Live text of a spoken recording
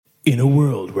In a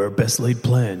world where best laid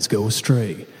plans go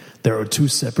astray, there are two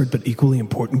separate but equally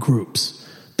important groups.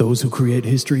 Those who create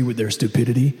history with their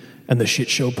stupidity, and the shit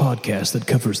show podcast that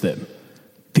covers them.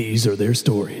 These are their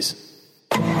stories.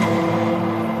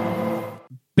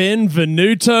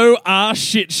 Benvenuto a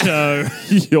shit show.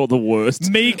 You're the worst.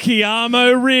 Me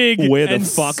Chiamo Rig. Where the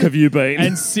fuck have you been?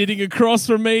 And sitting across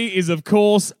from me is, of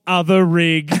course, Other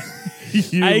Rig,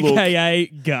 a.k.a.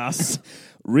 Gus.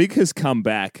 Rig has come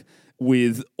back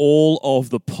with all of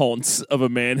the ponce of a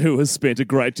man who has spent a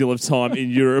great deal of time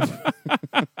in Europe.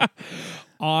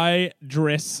 I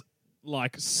dress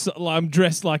I'm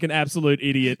dressed like an absolute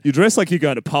idiot. You dress like you're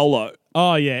going to polo.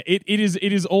 Oh yeah, it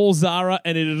is all Zara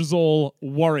and it is all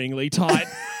worryingly tight.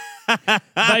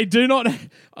 They do not.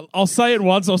 I'll say it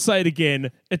once. I'll say it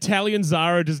again. Italian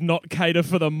Zara does not cater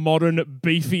for the modern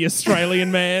beefy Australian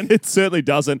man. It certainly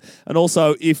doesn't. And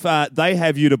also, if they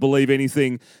have you to believe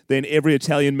anything, then every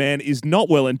Italian man is not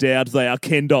well endowed. They are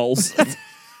Ken dolls.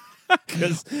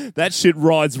 Because that shit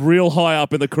rides real high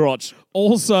up in the crotch.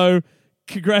 Also,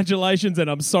 congratulations, and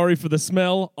I'm sorry for the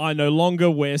smell. I no longer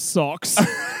wear socks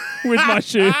with my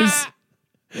shoes.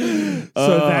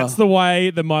 So that's the way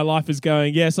that my life is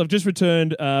going. Yes, I've just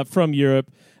returned from Europe.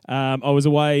 I was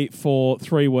away for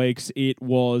 3 weeks. It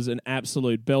was an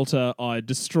absolute belter. I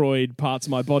destroyed parts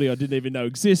of my body I didn't even know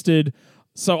existed.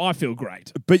 So I feel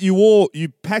great. But you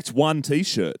packed one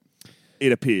T-shirt,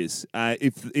 it appears.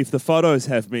 If the photos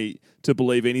have me to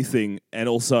believe anything, and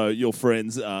also your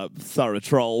friends are thorough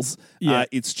trolls,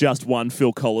 it's just one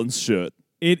Phil Collins shirt.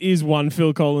 It is one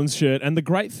Phil Collins shirt. And the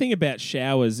great thing about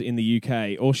showers in the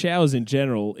UK, or showers in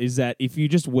general, is that if you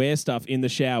just wear stuff in the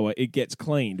shower, it gets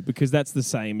cleaned, because that's the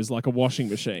same as like a washing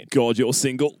machine. God, you're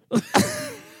single.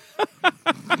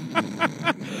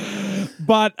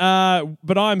 But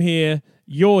I'm here.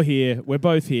 You're here. We're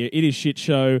both here. It is Shit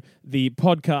Show, the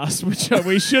podcast, which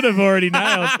we should have already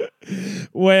nailed,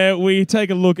 where we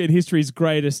take a look at history's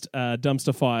greatest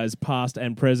dumpster fires, past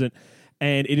and present.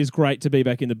 And it is great to be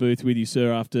back in the booth with you,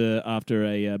 sir, after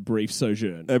a brief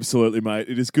sojourn. Absolutely, mate.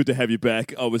 It is good to have you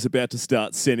back. I was about to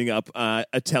start sending up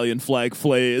Italian flag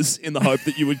flares in the hope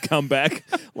that you would come back,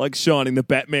 like shining the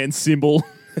Batman symbol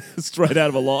straight out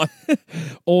of a line.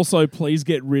 Also, please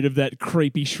get rid of that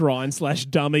creepy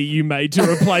shrine/dummy you made to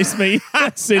replace me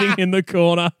sitting in the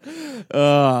corner.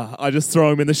 I just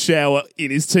throw him in the shower in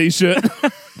his T-shirt.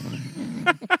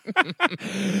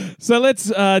 So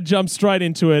let's jump straight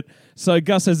into it. So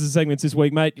Gus has the segments this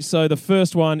week, mate. So the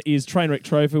first one is Trainwreck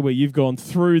Trophy, where you've gone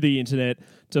through the internet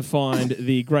to find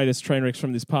the greatest train wrecks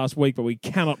from this past week, but we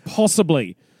cannot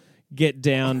possibly get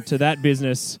down to that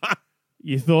business.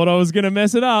 You thought I was going to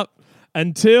mess it up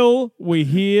until we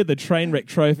hear the Trainwreck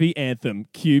Trophy anthem.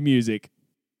 Cue music.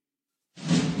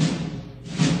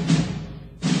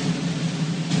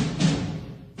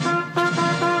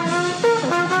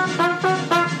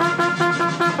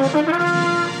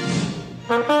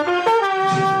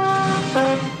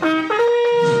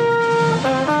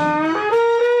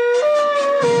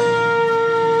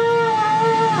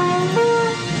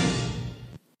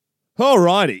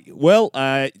 Alrighty. Well,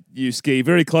 you ski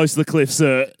very close to the cliff,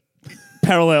 sir.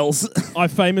 Parallels. I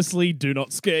famously do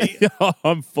not ski.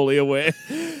 I'm fully aware.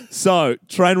 So,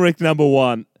 train wreck number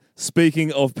 1.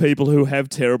 Speaking of people who have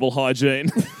terrible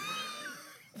hygiene,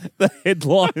 the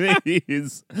headline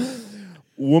is,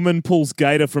 woman pulls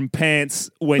gator from pants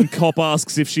when cop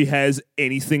asks if she has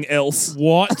anything else.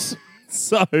 What?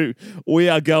 So, we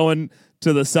are going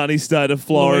to the sunny state of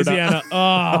Florida. Louisiana.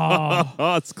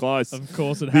 Oh, it's close. of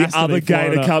course it has The to other be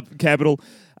Florida. gator capital.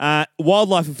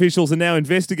 Wildlife officials are now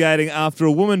investigating after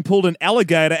a woman pulled an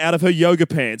alligator out of her yoga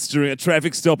pants during a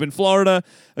traffic stop in Florida,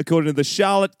 according to the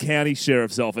Charlotte County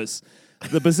Sheriff's Office.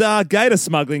 The bizarre gator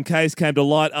smuggling case came to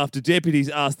light after deputies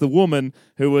asked the woman,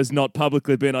 who has not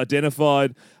publicly been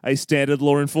identified, a standard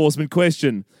law enforcement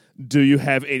question: do you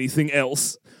have anything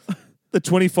else? The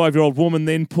 25-year-old woman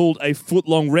then pulled a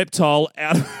foot-long reptile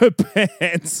out of her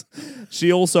pants.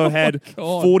 She also had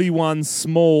 41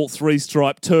 small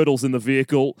 3-striped turtles in the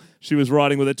vehicle. She was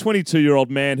riding with a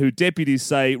 22-year-old man who deputies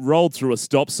say rolled through a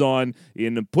stop sign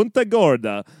in Punta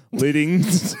Gorda, leading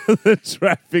to the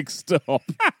traffic stop.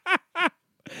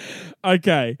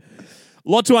 Okay.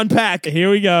 Lot to unpack. Here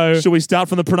we go. Shall we start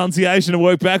from the pronunciation and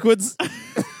work backwards?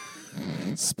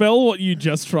 Spell what you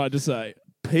just tried to say.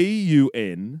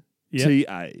 Punta.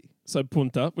 So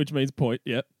punta, which means point,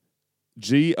 yep.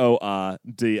 Gorda.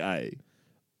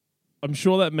 I'm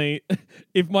sure that means,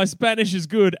 if my Spanish is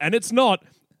good, and it's not,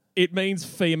 it means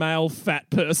female fat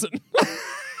person.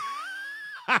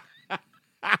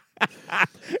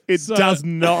 It does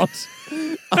not.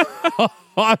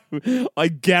 I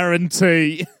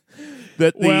guarantee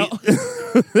that Well-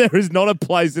 there is not a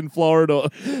place in Florida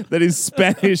that is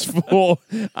Spanish for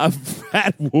a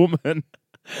fat woman.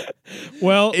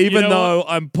 Well, Even though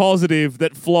I'm positive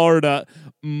that Florida,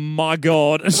 my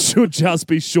God, should just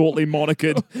be shortly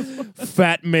monikered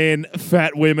fat men,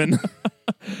 fat women.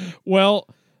 Well,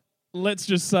 let's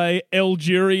just say El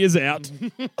Jury is out.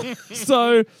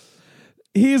 So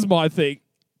here's my thing.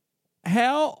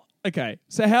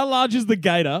 So how large is the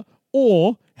gator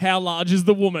or how large is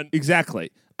the woman?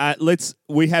 Exactly.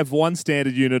 We have one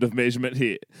standard unit of measurement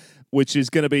here, which is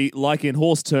going to be, like in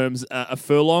horse terms, a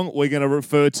furlong. We're going to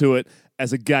refer to it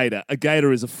as a gator. A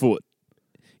gator is a foot.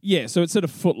 Yeah, so it's at a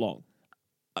foot long.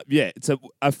 Yeah, it's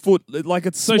a foot, like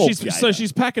it's So small she's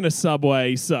gator. packing a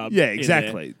Subway sub. Yeah, in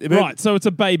exactly. there. But- Right, so it's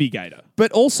a baby gator.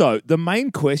 But also, the main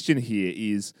question here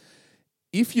is,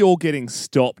 if you're getting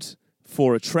stopped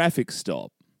for a traffic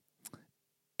stop,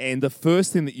 and the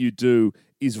first thing that you do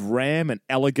is ram an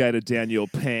alligator down your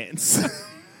pants.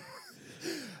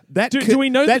 Do we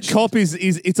know that that cop is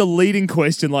it's a leading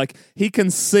question. Like, he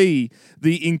can see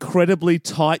the incredibly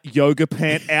tight yoga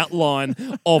pant outline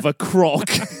of a croc.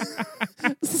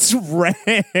 It's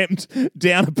rammed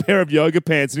down a pair of yoga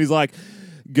pants, and he's like,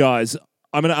 guys,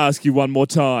 I'm going to ask you one more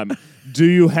time. Do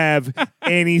you have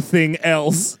anything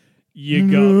else?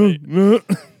 You got me.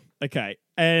 Okay,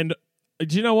 and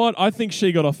do you know what? I think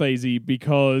she got off easy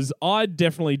because I'd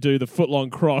definitely do the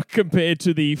footlong croc compared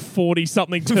to the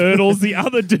 40-something turtles the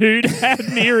other dude had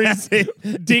near his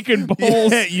dick and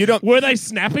balls. Yeah, you don't- Were they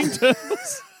snapping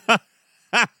turtles?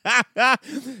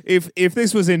 If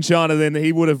this was in China, then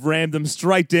he would have rammed them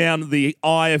straight down the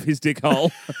eye of his dick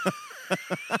hole.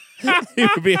 He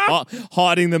would be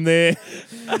hiding them there.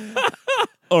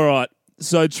 All right.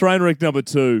 So train wreck number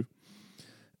 2.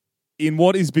 In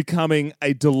what is becoming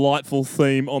a delightful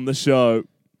theme on the show,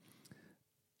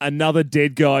 another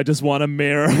dead guy just won a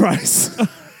mare race.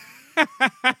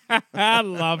 I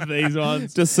love these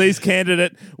ones. Deceased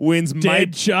candidate wins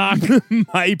Dead shark.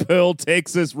 Maypearl,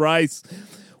 Texas race.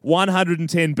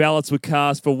 110 ballots were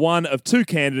cast for one of 2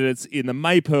 candidates in the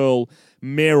Maypearl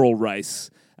mayoral race.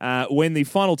 When the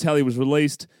final tally was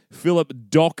released, Philip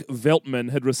Doc Veltman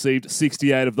had received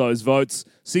 68 of those votes,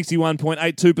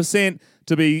 61.82%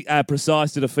 to be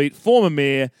precise, to defeat former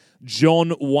mayor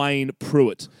John Wayne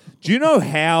Pruitt. Do you know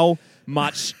how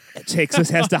much Texas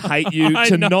has to hate you I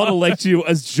to know. not elect you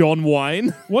as John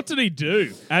Wayne? What did he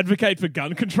do? Advocate for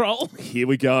gun control? Here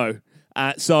we go.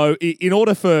 So in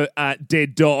order for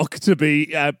Dead Doc to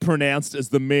be pronounced as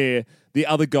the mayor, the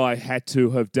other guy had to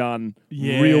have done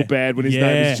real bad when his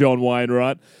name is John Wayne,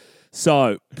 right?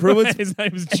 So Pruitt's His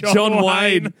name's John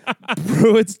Wayne.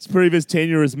 Pruitt's previous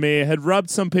tenure as mayor had rubbed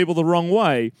some people the wrong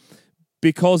way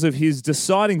because of his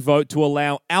deciding vote to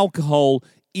allow alcohol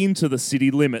into the city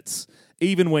limits,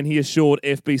 even when he assured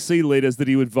FBC leaders that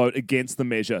he would vote against the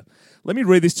measure. Let me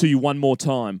read this to you one more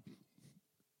time.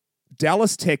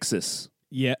 Dallas, Texas.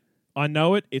 Yeah, I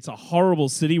know it. It's a horrible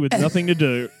city with nothing to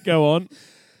do. Go on.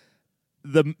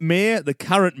 The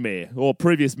current mayor, or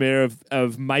previous mayor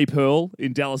of Maypearl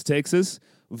in Dallas, Texas,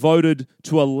 voted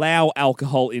to allow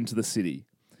alcohol into the city,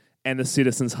 and the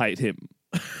citizens hate him.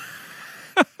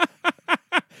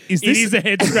 It is a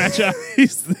head scratcher.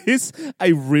 Is this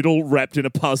a riddle wrapped in a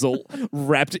puzzle,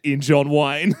 wrapped in John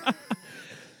Wayne?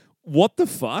 What the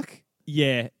fuck?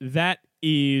 Yeah, that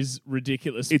is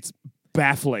ridiculous. It's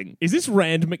baffling. Is this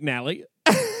Rand McNally?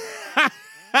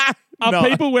 Are No.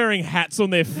 people wearing hats on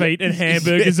their feet and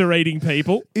hamburgers are eating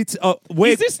people? It's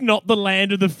Is this not the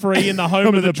land of the free and the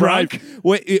home of the drunk?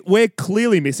 We're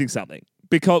clearly missing something,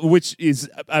 which is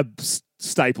a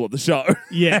staple of the show.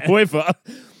 Yeah. However,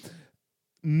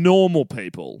 normal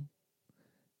people,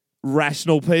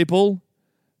 rational people,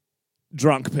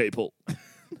 drunk people,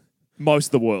 most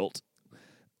of the world.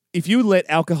 If you let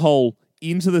alcohol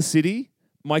into the city,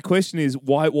 my question is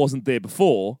why it wasn't there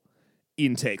before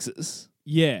in Texas.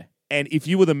 Yeah. And if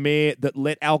you were the mayor that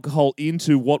let alcohol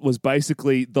into what was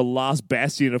basically the last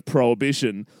bastion of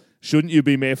prohibition, shouldn't you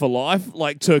be mayor for life,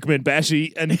 like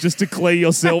Turkmenbashi, and just declare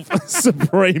yourself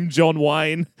supreme John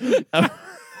Wayne of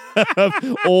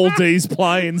all these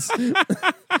plains?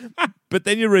 But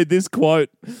then you read this quote,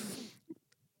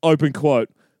 open quote,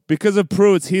 because of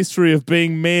Pruitt's history of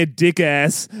being mayor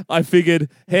dick-ass, I figured,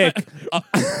 heck,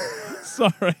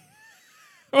 Sorry.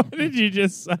 What did you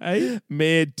just say?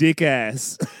 mayor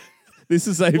dick-ass. This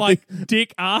is a Like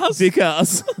dick ass? dick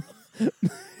ass.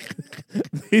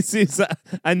 This is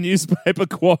a newspaper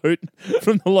quote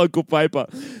from the local paper.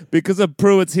 Because of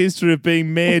Pruitt's history of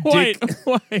being mayor Wait,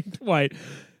 dick. wait.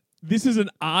 This is an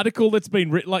article that's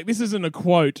been written. Like, this isn't a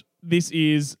quote. This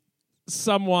is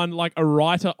someone like a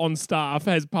writer on staff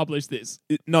has published this?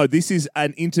 No, this is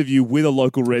an interview with a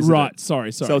local resident. Right.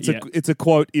 Sorry. So it's a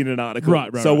quote in an article.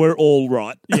 Right. So we're all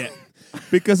right. Yeah.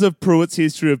 Because of Pruitt's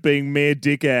history of being Mayor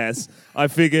Dick Ass, I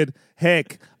figured,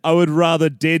 heck, I would rather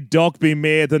dead Doc be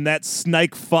mayor than that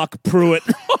snake fuck Pruitt.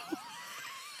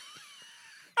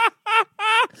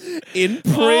 In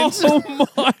print. Oh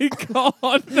my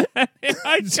god!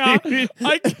 I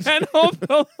cannot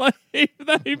believe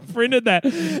they printed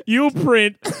that. You'll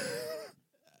print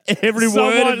Every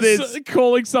word of this.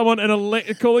 calling someone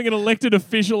calling an elected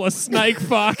official a snake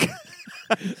fuck,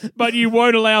 but you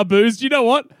won't allow booze. Do you know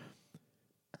what?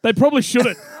 They probably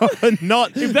shouldn't.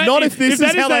 Not if this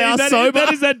is how they are sober. If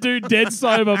that is that dude dead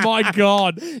sober, my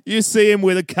God. You see him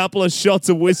with a couple of shots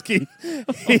of whiskey.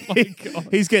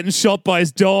 He's getting shot by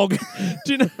his dog.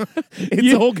 Do you know?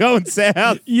 It's all going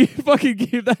south. You fucking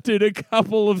give that dude a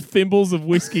couple of thimbles of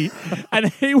whiskey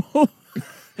and he will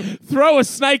throw a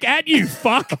snake at you,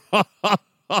 fuck.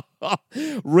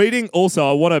 Reading, also,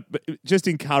 I want to just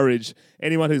encourage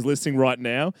anyone who's listening right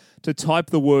now to type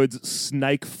the words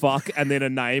snake fuck and then a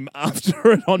name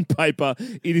after it on paper.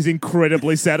 It is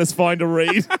incredibly satisfying to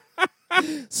read.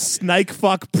 Snake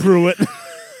fuck Pruitt.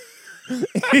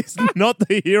 He's not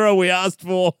the hero we asked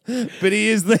for, but he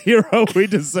is the hero we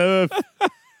deserve.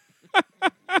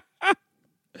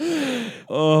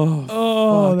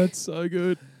 Oh, that's so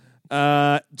good.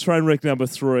 Train wreck number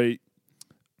 3.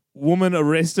 Woman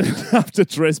arrested after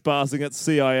trespassing at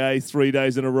CIA 3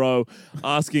 days in a row,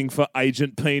 asking for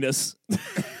Agent Penis.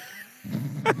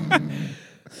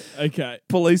 Okay.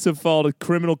 Police have filed a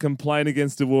criminal complaint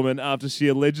against a woman after she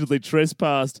allegedly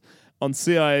trespassed on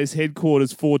CIA's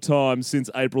headquarters 4 times since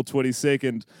April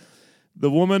 22nd. The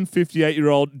woman,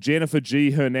 58-year-old Jennifer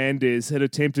G. Hernandez, had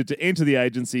attempted to enter the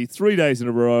agency 3 days in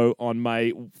a row on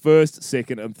May 1st,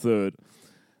 2nd, and 3rd.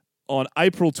 On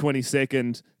April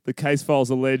 22nd, the case files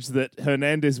allege that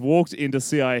Hernandez walked into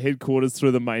CIA headquarters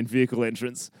through the main vehicle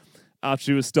entrance. After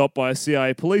she was stopped by a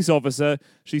CIA police officer,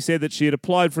 she said that she had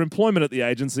applied for employment at the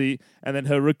agency and that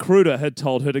her recruiter had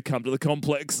told her to come to the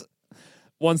complex.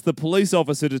 Once the police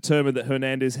officer determined that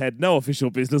Hernandez had no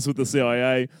official business with the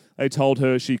CIA, they told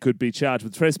her she could be charged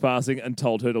with trespassing and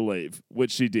told her to leave,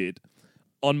 which she did.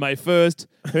 On May 1st,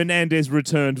 Hernandez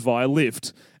returned via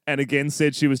lift and again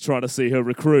said she was trying to see her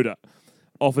recruiter.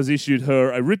 Officers issued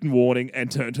her a written warning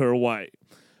and turned her away.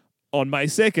 On May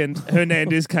 2nd,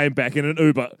 Hernandez came back in an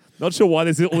Uber. Not sure why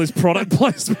there's all this product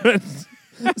placement.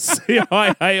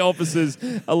 CIA officers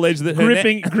allege that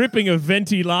gripping a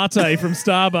venti latte from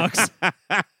Starbucks.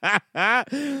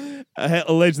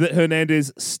 Alleged that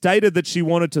Hernandez stated that she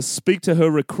wanted to speak to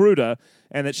her recruiter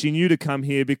and that she knew to come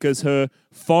here because her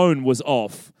phone was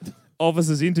off.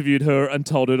 Officers interviewed her and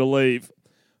told her to leave.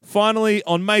 Finally,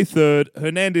 on May 3rd,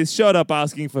 Hernandez showed up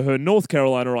asking for her North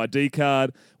Carolina ID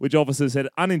card, which officers had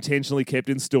unintentionally kept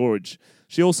in storage.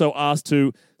 She also asked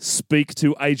to speak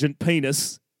to Agent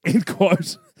Penis, end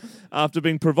quote. After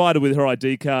being provided with her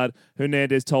ID card,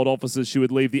 Hernandez told officers she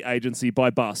would leave the agency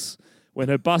by bus. When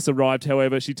her bus arrived,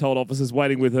 however, she told officers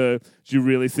waiting with her, "Do you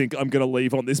really think I'm going to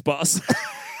leave on this bus?"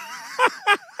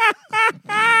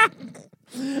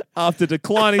 After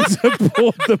declining to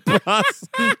board the bus,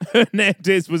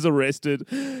 Hernandez was arrested.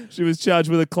 She was charged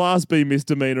with a Class B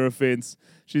misdemeanor offence.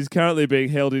 She's currently being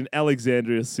held in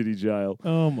Alexandria City Jail.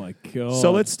 Oh, my God.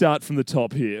 So let's start from the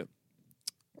top here.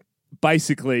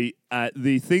 Basically,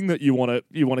 the thing that you want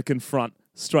to confront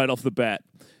straight off the bat,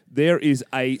 there is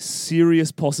a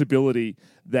serious possibility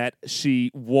that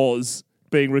she was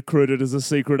being recruited as a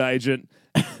secret agent.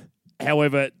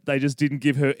 However, they just didn't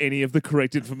give her any of the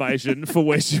correct information for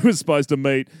where she was supposed to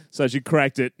meet, so she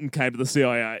cracked it and came to the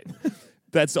CIA.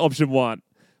 That's option 1.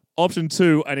 Option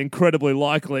 2, and incredibly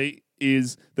likely,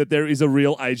 is that there is a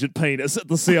real Agent Penis at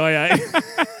the CIA.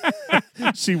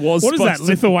 She was What is that,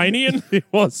 Lithuanian? She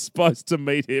was supposed to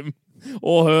meet him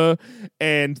or her,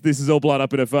 and this is all blown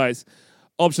up in her face.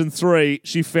 Option 3,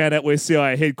 she found out where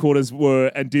CIA headquarters were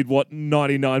and did what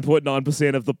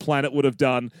 99.9% of the planet would have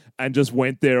done and just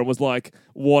went there and was like,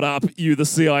 "What up, you the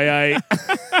CIA?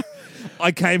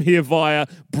 I came here via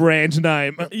brand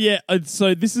name." Yeah,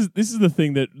 so this is the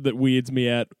thing that weirds me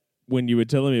out when you were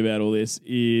telling me about all this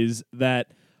is that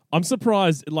I'm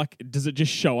surprised, like, does it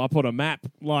just show up on a map?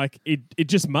 Like, it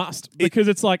just must. Because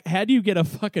it's like, how do you get a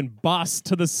fucking bus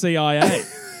to the CIA?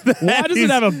 Why does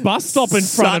it have a bus stop in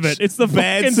front of it? It's the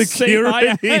bad fucking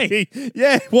security. CIA.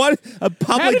 Yeah, what? A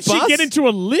public How did bus? she get into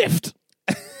a lift?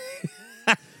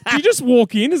 Do you just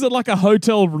walk in? Is it like a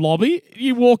hotel lobby?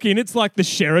 You walk in, it's like the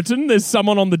Sheraton. There's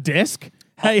someone on the desk.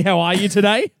 "Hey, how are you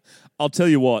today?" I'll tell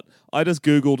you what. I just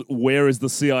Googled where is the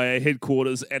CIA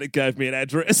headquarters and it gave me an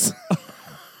address.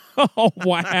 Oh,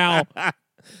 wow.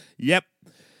 Yep.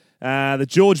 The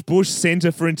George Bush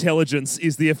Center for Intelligence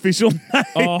is the official name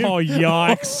Oh,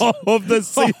 yikes. of the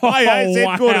CIA's Oh,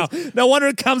 wow. headquarters. No wonder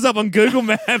it comes up on Google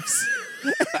Maps.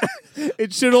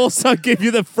 It should also give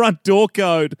you the front door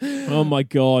code. Oh, my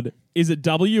God. Is it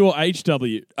W or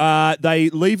HW? They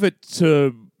leave it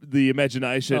to the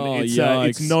imagination. Oh, It's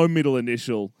yikes. no middle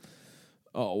initial,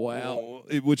 Oh, wow.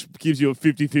 which gives you a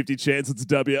 50-50 chance it's a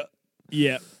W.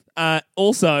 Yeah.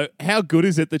 Also, how good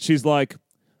is it that she's like,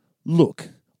 look,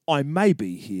 I may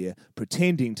be here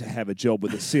pretending to have a job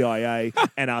with the CIA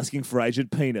and asking for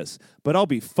Agent Penis, but I'll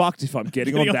be fucked if I'm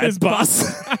getting on this that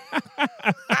bus.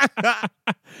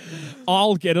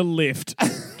 I'll get a lift.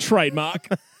 Trademark.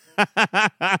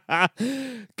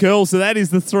 Cool. So that is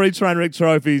the 3 Trainwreck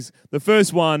trophies. The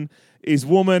first one is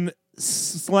woman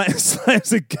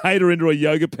slams a gator into her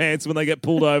yoga pants when they get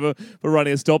pulled over for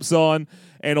running a stop sign.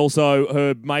 And also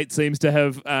her mate seems to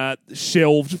have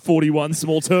shelved 41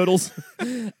 small turtles.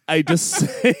 A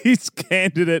deceased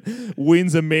candidate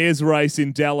wins a mayor's race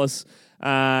in Dallas.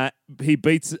 He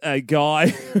beats a guy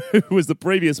who was the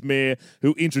previous mayor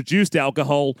who introduced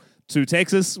alcohol to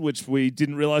Texas, which we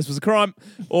didn't realize was a crime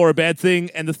or a bad thing.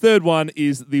 And the third one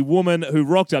is the woman who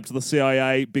rocked up to the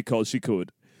CIA because she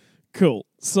could. Cool.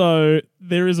 So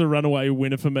there is a runaway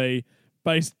winner for me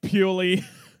based purely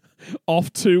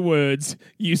off 2 words,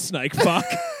 you snake fuck.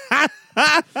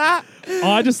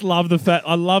 I just love the fact,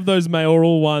 I love those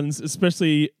mayoral ones,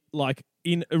 especially like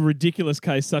in a ridiculous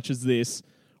case such as this,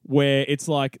 where it's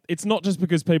like, it's not just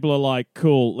because people are like,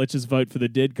 cool, let's just vote for the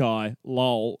dead guy,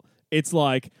 lol. It's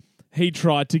like, he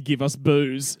tried to give us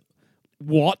booze.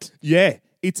 What? Yeah,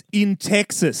 it's in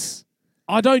Texas.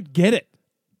 I don't get it.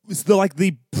 It's like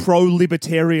the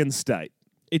pro-libertarian state.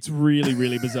 It's really,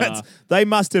 really bizarre. They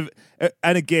must have,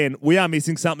 and again, we are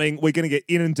missing something. We're going to get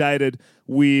inundated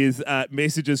with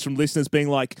messages from listeners being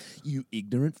like, you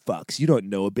ignorant fucks, you don't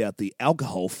know about the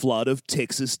alcohol flood of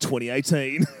Texas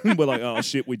 2018. We're like, oh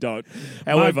shit, we don't.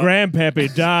 However, My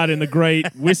grandpappy died in the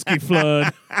great whiskey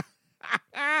flood.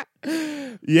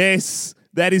 yes,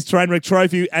 that is Trainwreck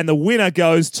Trophy, and the winner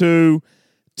goes to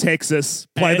Texas.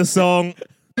 Play the song.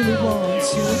 You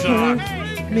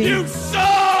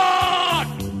suck!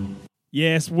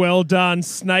 Yes, well done,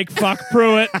 Snake Fuck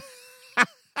Pruitt.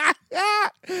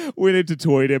 We need to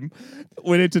tweet him.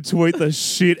 We need to tweet the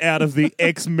shit out of the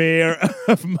ex-mayor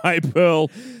of Maypearl,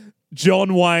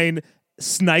 John Wayne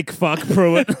Snake Fuck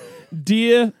Pruitt.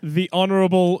 Dear the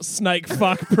Honourable Snake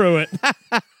Fuck Pruitt,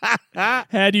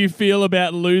 how do you feel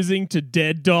about losing to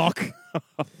Dead Doc?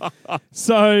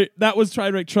 So that was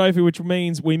Trainwreck Trophy, which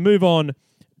means we move on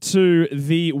to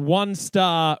the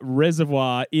 1-star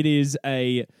reservoir. It is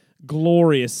a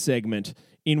glorious segment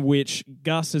in which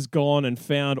Gus has gone and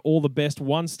found all the best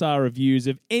 1-star reviews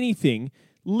of anything,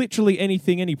 literally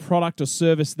anything, any product or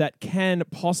service that can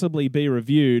possibly be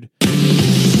reviewed.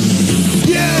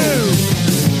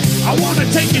 I want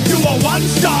to take you to a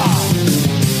 1-star.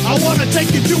 I want to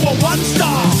take you to a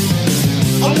 1-star.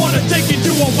 I want to take you to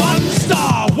a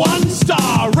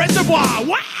 1-star reservoir.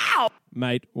 Wow!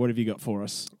 Mate, what have you got for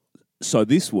us? So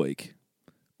this week,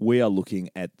 we are looking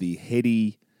at the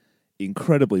heady,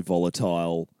 incredibly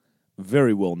volatile,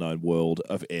 very well-known world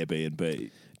of Airbnb.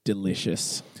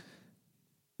 Delicious.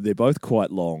 They're both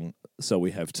quite long, so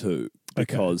we have 2.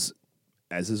 Because,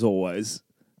 as is always,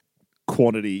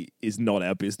 quantity is not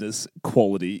our business.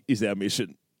 Quality is our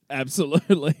mission.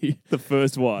 Absolutely. The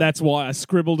first one. That's why I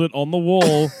scribbled it on the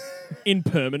wall in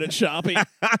permanent Sharpie.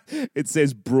 It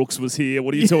says Brooks was here.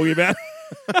 What are you talking about?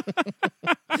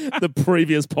 The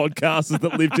previous podcasters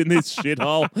that lived in this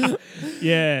shithole.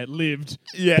 Yeah, lived.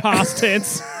 Yeah. Past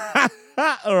tense.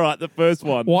 All right, the first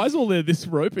one. Why is all there this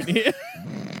rope in here?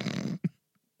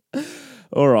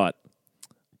 All right.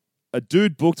 A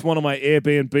dude booked one of my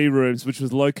Airbnb rooms, which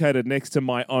was located next to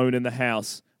my own in the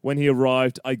house. When he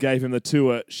arrived, I gave him the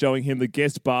tour, showing him the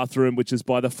guest bathroom, which is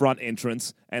by the front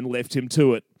entrance, and left him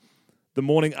to it. The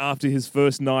morning after his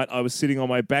first night, I was sitting on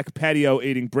my back patio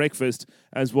eating breakfast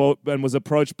as well, and was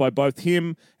approached by both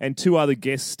him and 2 other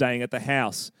guests staying at the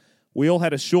house. We all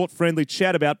had a short, friendly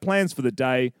chat about plans for the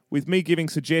day, with me giving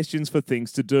suggestions for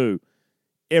things to do.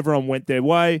 Everyone went their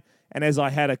way, and as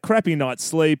I had a crappy night's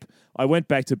sleep, I went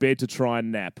back to bed to try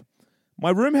and nap. My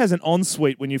room has an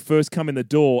ensuite when you first come in the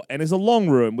door and is a long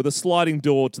room with a sliding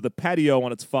door to the patio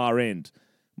on its far end.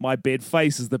 My bed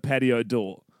faces the patio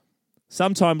door.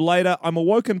 Sometime later, I'm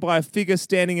awoken by a figure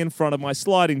standing in front of my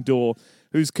sliding door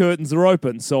whose curtains are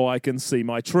open so I can see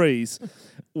my trees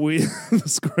with the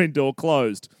screen door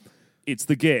closed. It's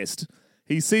the guest.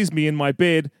 He sees me in my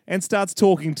bed and starts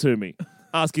talking to me,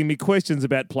 asking me questions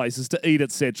about places to eat,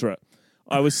 etc.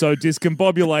 I was so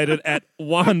discombobulated at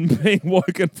 1, being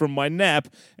woken from my nap,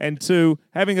 and 2,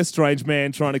 having a strange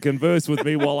man trying to converse with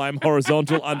me while I'm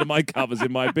horizontal under my covers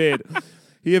in my bed.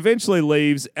 He eventually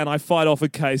leaves and I fight off a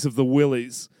case of the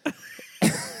willies.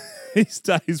 He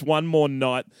stays one more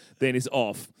night, then is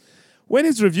off. When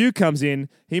his review comes in,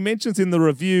 he mentions in the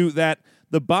review that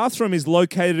the bathroom is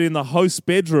located in the host's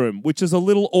bedroom, which is a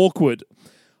little awkward.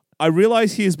 I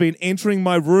realise he has been entering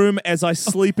my room as I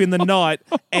sleep in the night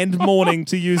and morning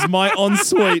to use my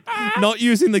ensuite, not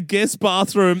using the guest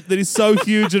bathroom that is so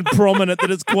huge and prominent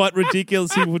that it's quite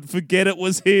ridiculous he would forget it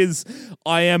was his.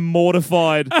 I am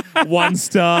mortified. 1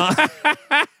 star.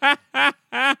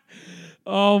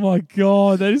 Oh my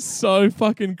God, that is so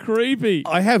fucking creepy.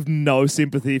 I have no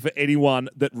sympathy for anyone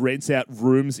that rents out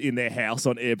rooms in their house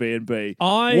on Airbnb.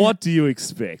 What do you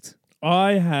expect?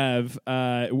 I have,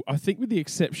 I think with the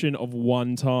exception of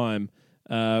one time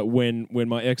when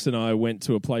my ex and I went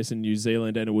to a place in New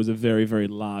Zealand and it was a very, very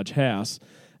large house,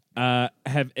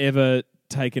 have ever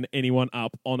taken anyone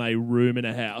up on a room in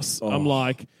a house. Oh. I'm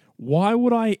like, why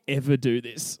would I ever do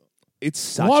this? It's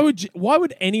such Why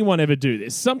would anyone ever do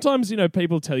this? Sometimes,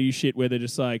 people tell you shit where they're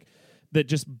just like, that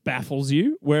just baffles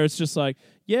you, where it's just like,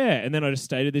 yeah, and then I just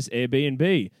stayed at this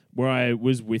Airbnb where I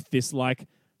was with this like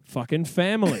fucking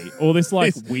family or this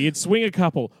like weird swinger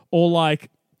couple, or like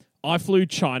I flew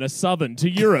China Southern to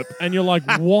Europe, and you're like,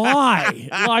 why?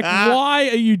 Like, why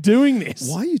are you doing this?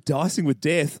 Why are you dicing with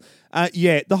death?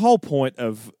 The whole point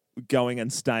of going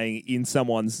and staying in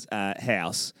someone's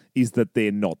house is that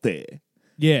they're not there.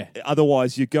 Yeah.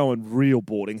 Otherwise, you're going real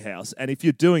boarding house. And if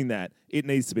you're doing that, it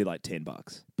needs to be like $10.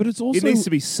 But it's also... It needs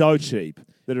to be so cheap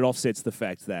that it offsets the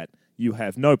fact that you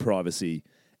have no privacy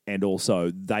and also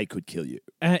they could kill you.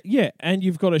 And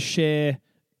you've got to share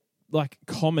like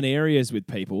common areas with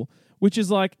people, which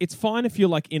is like, it's fine if you're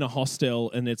like in a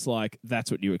hostel and it's like, that's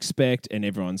what you expect and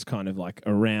everyone's kind of like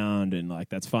around and like,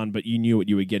 that's fun, but you knew what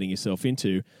you were getting yourself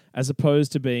into, as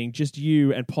opposed to being just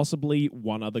you and possibly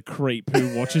one other creep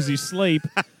who watches you sleep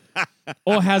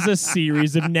or has a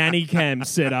series of nanny cams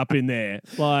set up in there.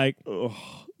 Like,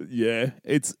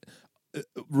 It's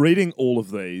reading all of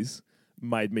these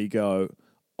made me go,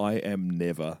 I am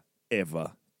never,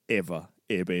 ever, ever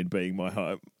Airbnb my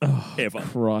home. Ever.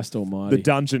 Christ almighty. The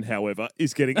dungeon, however,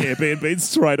 is getting Airbnb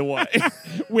straight away.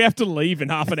 We have to leave in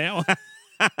half an hour.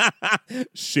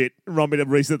 Shit. Want me to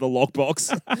reset the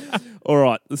lockbox? All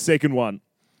right, the second one.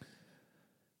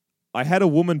 I had a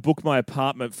woman book my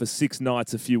apartment for 6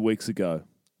 nights a few weeks ago.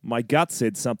 My gut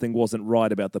said something wasn't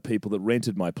right about the people that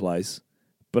rented my place,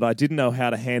 but I didn't know how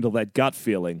to handle that gut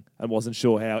feeling and wasn't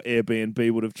sure how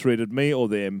Airbnb would have treated me or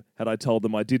them had I told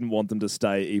them I didn't want them to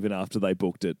stay even after they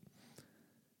booked it.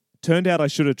 Turned out I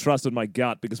should have trusted my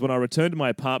gut, because when I returned to my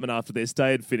apartment after their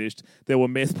stay had finished, there were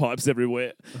meth pipes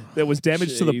everywhere. There was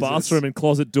damage to the bathroom and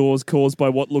closet doors caused by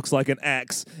what looks like an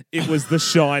axe. It was The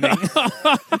Shining.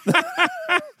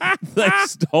 They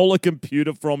stole a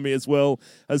computer from me as well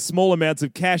as small amounts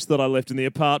of cash that I left in the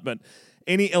apartment.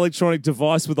 Any electronic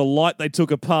device with a light they took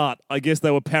apart. I guess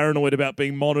they were paranoid about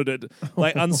being monitored.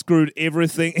 They unscrewed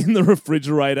everything in the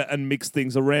refrigerator and mixed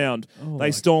things around.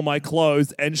 They stole my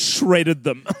clothes and shredded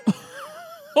them.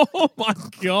 Oh my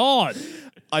God.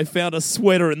 I found a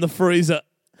sweater in the freezer.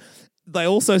 They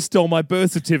also stole my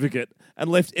birth certificate and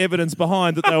left evidence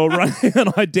behind that they were running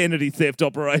an identity theft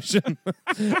operation.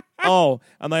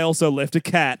 And they also left a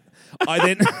cat.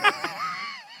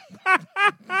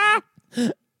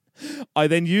 I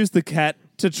then used the cat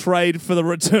to trade for the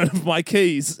return of my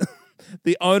keys.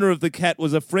 The owner of the cat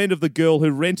was a friend of the girl who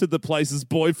rented the place's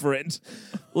boyfriend.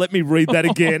 Let me read that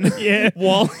again.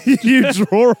 While you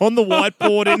draw on the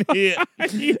whiteboard in here.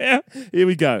 Here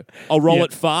we go. I'll roll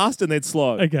it fast and then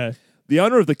slow. Okay. The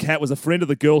owner of the cat was a friend of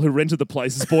the girl who rented the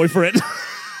place's boyfriend.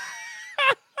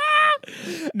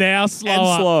 Now slower.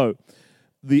 And slow.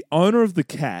 The owner of the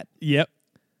cat Yep.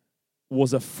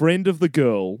 was a friend of the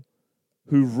girl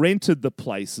who rented the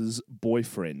place's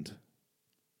boyfriend.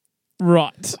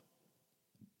 Right.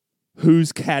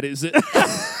 Whose cat is it?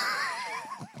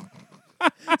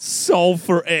 Solve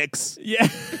for X. Yeah.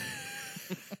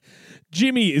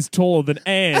 Jimmy is taller than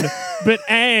Anne, but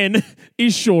Anne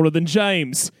is shorter than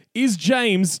James. Is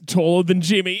James taller than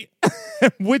Jimmy?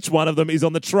 Which one of them is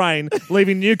on the train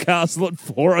leaving Newcastle at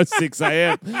 4:06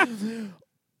 a.m.?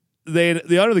 Then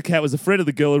the owner of the cat was a friend of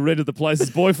the girl who rented the place's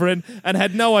boyfriend and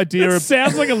had no idea. It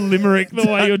sounds like a limerick the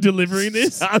way you're delivering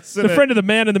this. The friend of the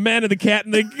man and the man of the cat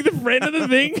and the friend of the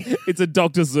thing. It's a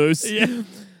Dr. Zeus. Yeah.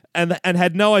 and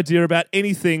had no idea about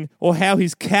anything or how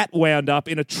his cat wound up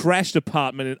in a trashed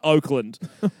apartment in Oakland.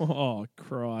 Oh,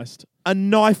 Christ. A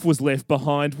knife was left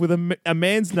behind with a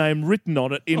man's name written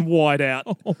on it in whiteout.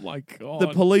 Oh, my God. The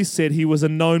police said he was a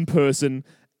known person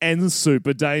and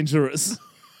super dangerous.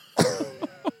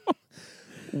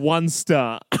 1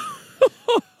 star.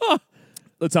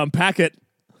 Let's unpack it.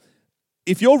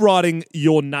 If you're writing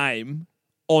your name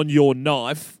on your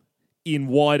knife in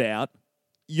whiteout,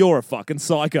 you're a fucking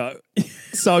psycho.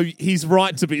 So he's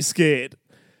right to be scared.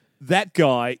 That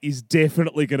guy is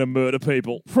definitely going to murder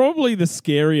people. Probably the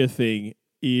scarier thing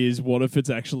is what if it's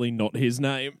actually not his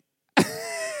name?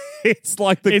 It's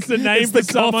like It's the name it's the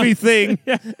for someone. coffee thing.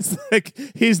 It's like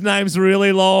his name's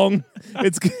really long.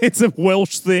 It's a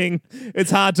Welsh thing.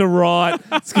 It's hard to write.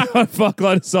 It's got a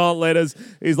fuckload of silent letters.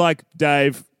 He's like,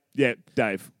 Dave. Yeah,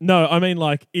 Dave. No, I mean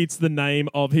like it's the name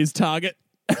of his target.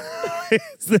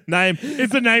 It's the name.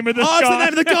 It's the name of the Oh, it's guy. the name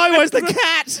of the guy who was the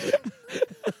cat.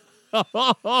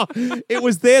 It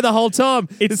was there the whole time.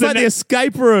 It's the like the na-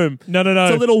 escape room. No.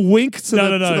 It's a little wink to,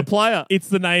 No. to the player. It's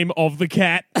the name of the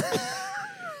cat.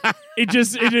 It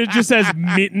just has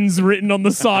mittens written on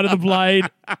the side of the blade.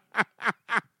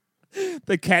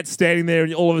 The cat's standing there,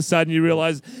 and all of a sudden you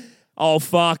realize, oh,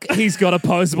 fuck, he's got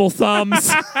opposable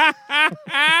thumbs.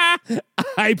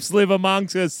 Apes live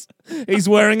amongst us. He's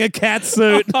wearing a cat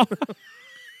suit.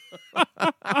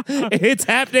 It's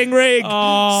happening, Rig.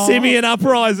 Oh. Simian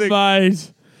uprising.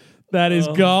 Mate, that is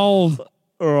gold.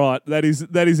 All right, that is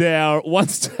our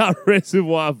 1-star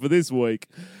reservoir for this week,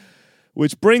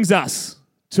 which brings us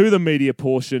to the media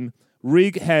portion.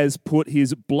 Rig has put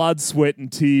his blood, sweat, and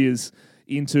tears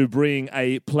into bringing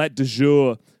a plat du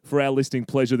jour for our listening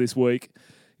pleasure this week.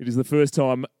 It is the first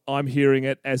time I'm hearing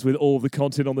it, as with all of the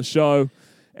content on the show,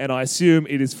 and I assume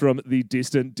it is from the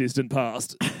distant, distant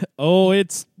past. Oh,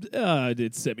 it's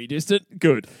semi-distant.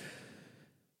 Good.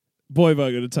 Boy, have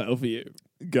I got a tale for you.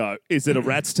 Go. Is it a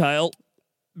rat's tail?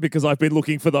 Because I've been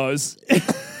looking for those.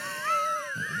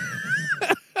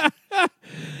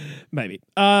 Maybe.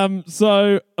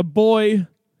 So a boy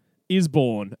is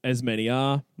born, as many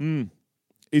are.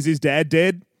 Is his dad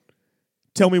dead?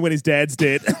 Tell me when his dad's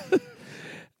dead.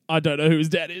 I don't know who his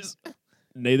dad is.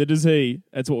 Neither does he.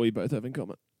 That's what we both have in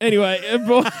common. Anyway,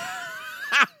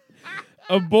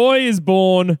 a boy is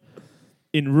born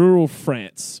in rural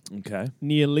France Okay.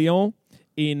 near Lyon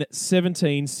in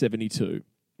 1772.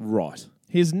 Right.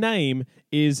 His name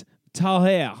is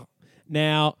Tarare.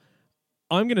 Now,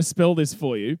 I'm going to spell this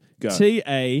for you. Go.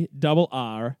 Tarrare.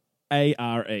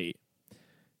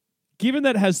 Given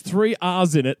that it has 3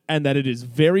 R's in it and that it is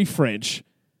very French,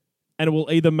 and it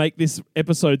will either make this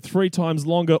episode 3 times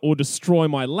longer or destroy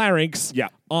my larynx, Yeah.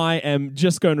 I am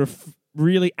just going to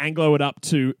really Anglo it up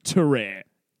to Tarrare.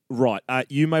 Right.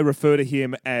 You may refer to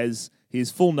him as his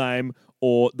full name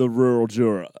or the rural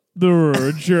juror.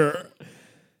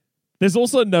 There's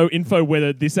also no info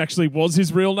whether this actually was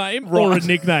his real name or a Right.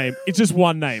 nickname. It's just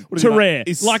one name. do you Tarrare. mean?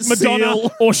 Is Like Madonna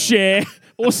Seal? or Cher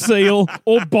or Seal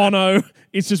or Bono.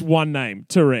 It's just one name.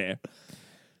 Tarrare.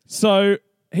 So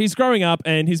he's growing up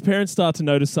and his parents start to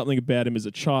notice something about him as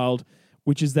a child,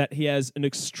 which is that he has an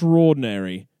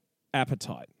extraordinary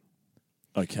appetite.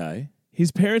 Okay.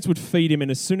 His parents would feed him,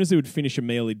 and as soon as he would finish a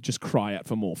meal, he'd just cry out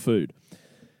for more food.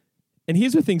 And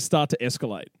here's where things start to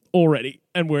escalate already.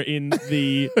 And we're in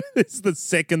the... It's the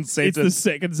second sentence. It's the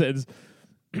second sentence.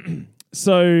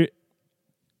 So,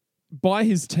 by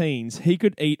his teens, he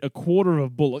could eat a quarter of a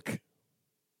bullock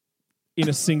in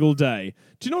a single day.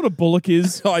 Do you know what a bullock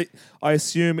is? I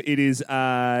assume it is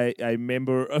a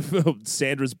member of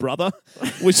Sandra's brother,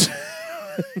 which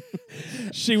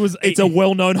She was. it's a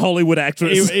well-known Hollywood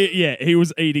actress. He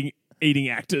was eating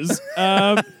actors.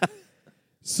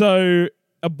 So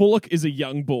a bullock is a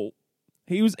young bull.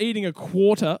 He was eating a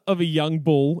quarter of a young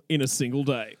bull in a single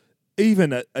day.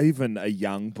 Even a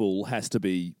young bull has to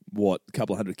be, what, a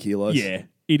couple of 100 kilos? Yeah,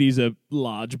 it is a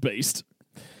large beast.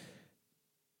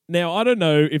 Now, I don't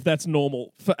know if that's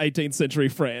normal for 18th century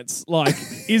France. Like,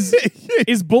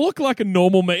 is bullock like a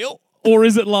normal meal? Or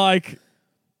is it like...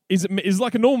 Is it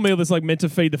like a normal meal that's like meant to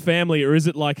feed the family, or is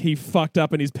it like he fucked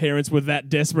up and his parents were that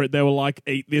desperate they were like,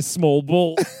 eat this small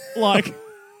bull? like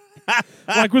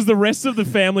was the rest of the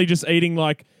family just eating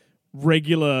like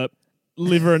regular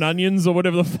liver and onions or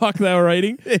whatever the fuck they were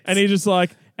eating? And he's just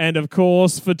like, and of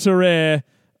course for Tarrare,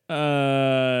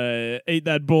 eat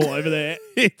that bull over there.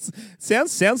 It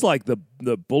sounds like the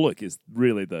bullock is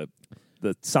really the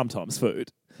sometimes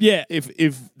food. Yeah.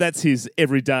 If that's his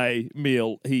everyday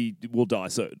meal, he will die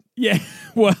soon. Yeah,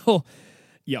 well,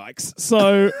 Yikes.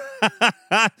 So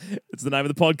It's the name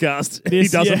of the podcast.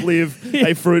 This- He doesn't yeah. live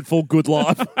a fruitful, good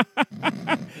life.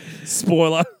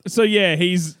 Spoiler. so yeah,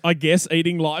 he's I guess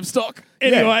eating livestock.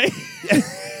 Anyway,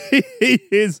 He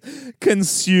is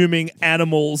consuming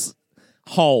animals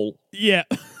whole. yeah.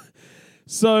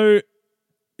 So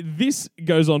this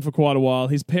goes on for quite a while.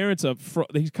 His parents are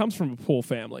he comes from a poor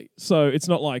family. So it's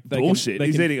not like they Bullshit. Can,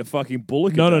 He's eating a fucking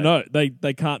bullock. No.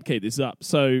 They can't keep this up.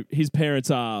 So his parents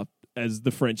are, as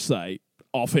the French say,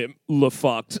 off him. Le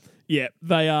fucked. Yeah,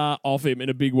 they are off him in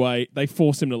a big way. They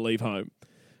force him to leave home.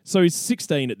 So he's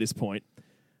 16 at this point.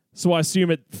 So I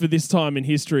assume for this time in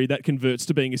history that converts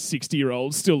to being a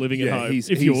 60-year-old still living at home.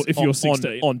 If you're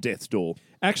 16, on death's door.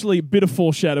 actually, a bit of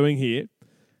foreshadowing here.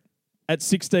 At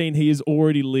 16, he has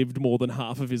already lived more than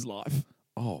half of his life.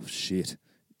 Oh shit.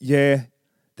 Yeah,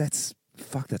 that's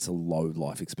a low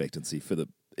life expectancy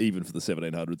even for the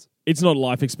 1700s. It's not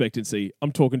life expectancy.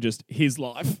 I'm talking just his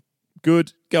life.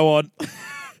 Good. Go on.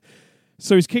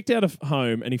 So he's kicked out of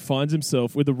home and he finds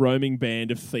himself with a roaming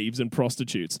band of thieves and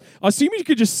prostitutes. I assume you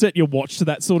could just set your watch to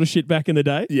that sort of shit back in the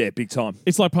day. Yeah, big time.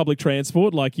 It's like public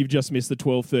transport, like you've just missed the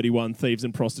 12:31 Thieves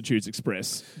and Prostitutes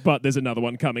Express, but there's another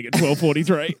one coming at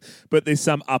 12:43. But there's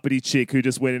some uppity chick who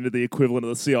just went into the equivalent of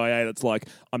the CIA that's like,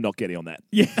 I'm not getting on that.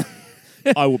 Yeah.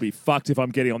 I will be fucked if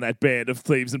I'm getting on that band of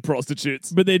thieves and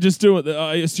prostitutes. But they're just doing,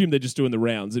 I assume they're just doing the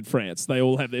rounds in France. They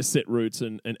all have their set routes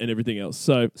and everything else.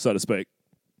 So So to speak.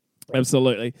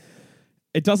 absolutely.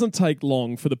 It doesn't take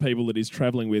long for the people that he's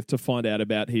traveling with to find out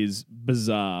about his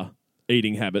bizarre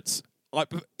eating habits.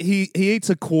 He eats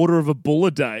a quarter of a bull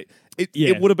a day. Yeah.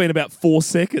 It would have been about 4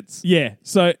 seconds. Yeah,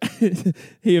 so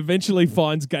he eventually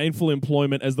finds gainful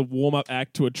employment as the warm-up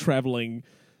act to a traveling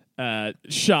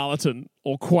charlatan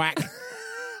or quack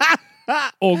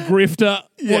or grifter,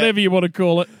 whatever you want to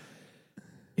call it.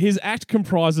 His act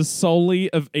comprises solely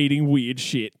of eating weird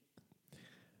shit.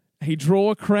 He draw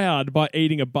a crowd by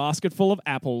eating a basket full of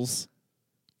apples,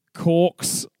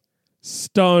 corks,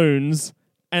 stones,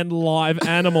 and live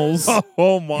animals.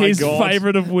 Oh my His God.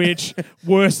 favourite of which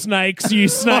were snakes, you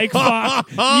snake fuck.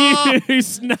 You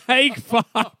snake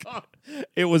fuck.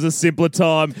 It was a simpler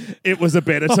time. It was a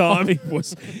better time.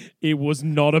 It was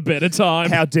not a better time.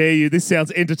 How dare you? This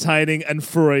sounds entertaining and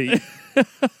free.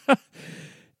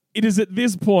 It is at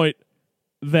this point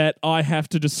that I have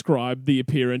to describe the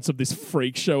appearance of this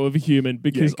freak show of a human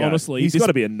because Yeah, go. honestly, he's got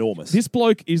to be enormous. this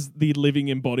bloke is the living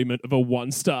embodiment of a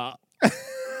 1-star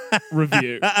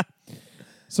review.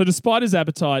 So despite his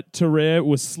appetite, Terrer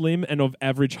was slim and of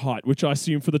average height, which I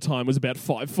assume for the time was about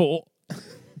 5'4",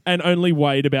 and only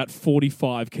weighed about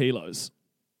 45 kilos.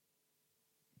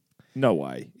 No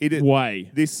way.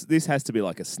 This has to be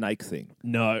like a snake thing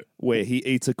No. where he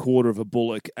eats a quarter of a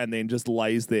bullock and then just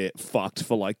lays there fucked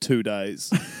for like 2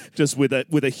 days, just with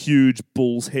a huge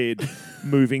bull's head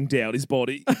moving down his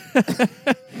body.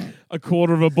 A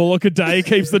quarter of a bullock a day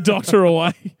keeps the doctor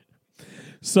away.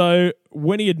 So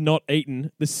when he had not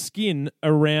eaten, the skin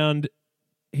around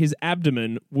his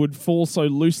abdomen would fall so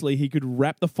loosely he could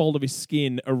wrap the fold of his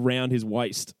skin around his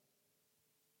waist.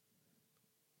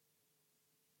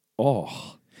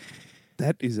 Oh,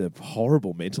 that is a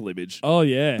horrible mental image, Oh,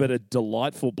 yeah. but a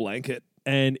delightful blanket.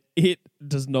 And it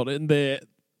does not end there.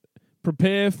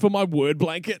 Prepare for my word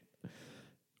blanket.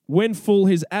 When full,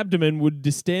 his abdomen would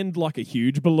distend like a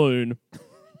huge balloon.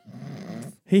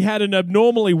 He had an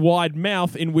abnormally wide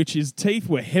mouth in which his teeth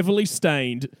were heavily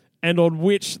stained and on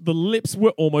which the lips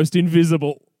were almost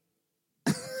invisible.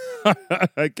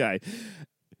 Okay.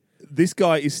 This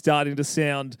guy is starting to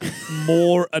sound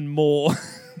more and more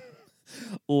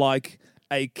like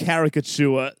a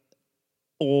caricature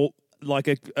or like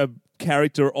a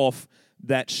character off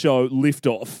that show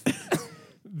Liftoff.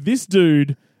 This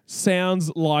dude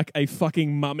sounds like a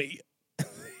fucking mummy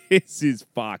This is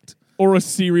fucked. or a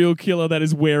serial killer that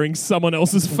is wearing someone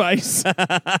else's face.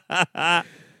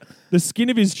 The skin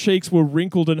of his cheeks were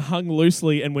wrinkled and hung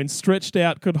loosely, and when stretched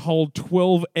out, could hold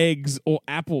 12 eggs or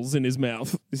apples in his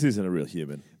mouth. This isn't a real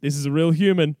human. This is a real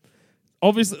human.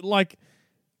 Obviously, like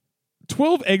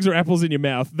 12 eggs or apples in your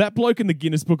mouth. That bloke in the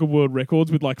Guinness Book of World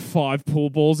Records with like 5 pool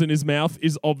balls in his mouth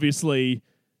is obviously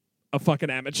a fucking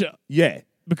amateur Yeah.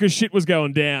 because shit was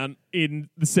going down in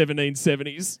the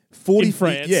 1770s 40 in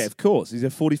France. Yeah, of course. He's a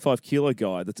 45 kilo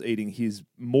guy that's eating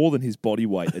more than his body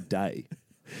weight a day.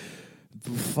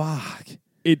 Fuck.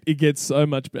 It gets so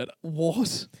much better.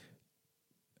 What?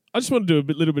 I just want to do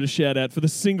a little bit of shout out for the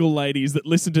single ladies that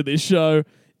listen to this show.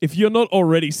 If you're not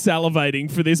already salivating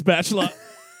for this bachelor,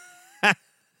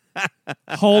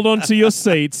 hold on to your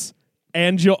seats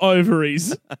and your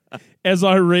ovaries as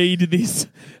I read this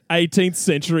 18th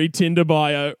century Tinder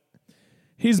bio.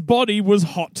 His body was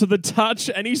hot to the touch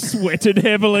and he sweated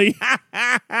heavily.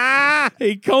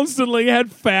 He constantly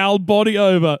had foul body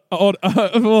odor.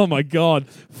 Oh my God.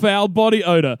 Foul body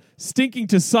odor, stinking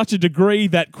to such a degree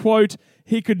that, quote,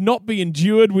 he could not be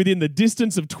endured within the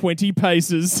distance of 20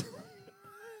 paces.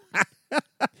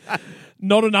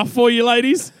 Not enough for you,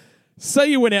 ladies? Say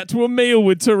you went out to a meal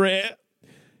with Terere.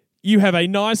 You have a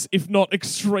nice, if not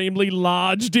extremely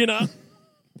large dinner.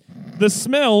 The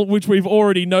smell, which we've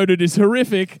already noted is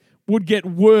horrific, would get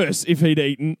worse if he'd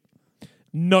eaten.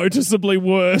 Noticeably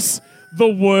worse. The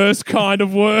worst kind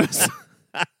of worse.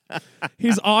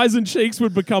 His eyes and cheeks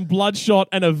would become bloodshot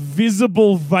and a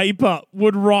visible vapor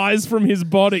would rise from his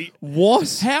body.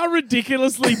 What? How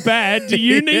ridiculously bad do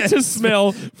you need to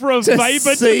smell for a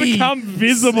vapor to become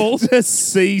visible? To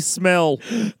see smell.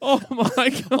 Oh my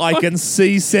God. I can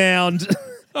see sound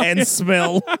and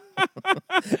smell.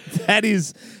 That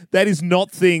is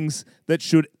not things that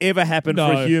should ever happen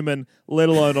for a human, let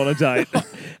alone on a date.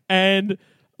 And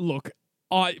look,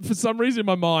 for some reason in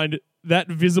my mind, that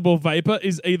visible vapor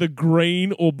is either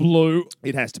green or blue.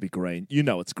 It has to be green. You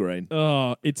know it's green.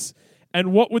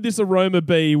 And what would this aroma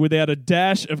be without a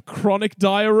dash of chronic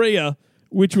diarrhea,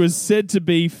 which was said to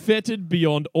be fetid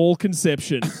beyond all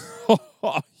conception?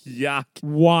 Yuck.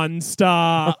 1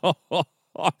 star.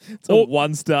 It's a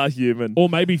 1-star human. Or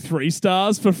maybe 3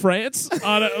 stars for France.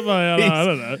 I don't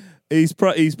know. He's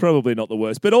probably not the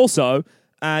worst. But also,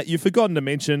 you've forgotten to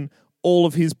mention all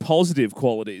of his positive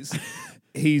qualities.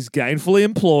 He's gainfully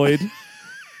employed.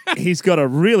 He's got a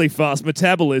really fast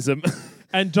metabolism.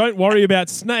 And don't worry about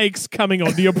snakes coming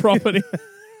onto your property.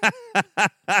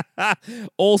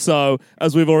 Also,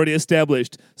 as we've already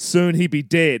established, soon he be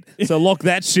dead. So lock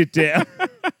that shit down.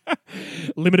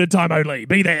 Limited time only.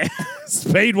 Be there.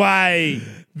 Speedway.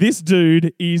 This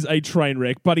dude is a train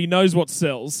wreck, but he knows what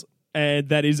sells, and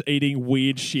that is eating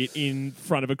weird shit in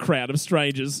front of a crowd of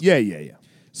strangers. Yeah.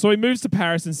 So he moves to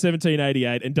Paris in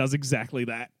 1788 and does exactly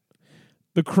that.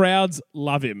 The crowds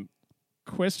love him.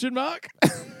 Question mark?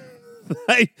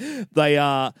 They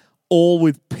are all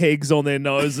with pegs on their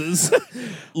noses,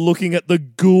 looking at the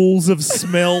ghouls of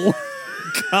smell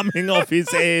coming off his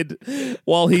head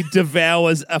while he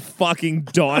devours a fucking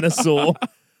dinosaur.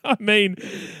 I mean,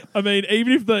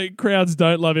 even if the crowds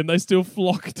don't love him, they still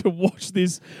flock to watch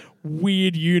this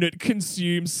weird unit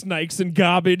consume snakes and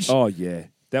garbage. Oh yeah,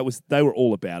 they were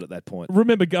all about at that point.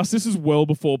 Remember, Gus, this is well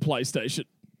before PlayStation.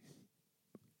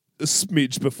 A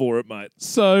smidge before it, mate.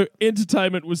 So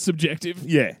entertainment was subjective.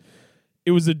 Yeah.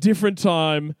 It was a different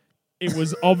time. It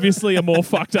was obviously a more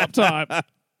fucked up time.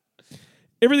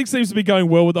 Everything seems to be going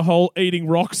well with the whole eating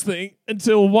rocks thing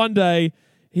until one day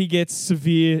he gets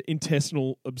severe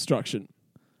intestinal obstruction.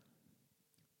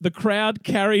 The crowd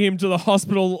carry him to the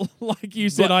hospital, like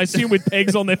you said, I assume with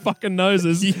pegs on their fucking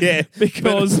noses. Yeah.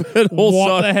 Because but also,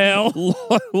 what the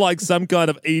hell? Like some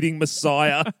kind of eating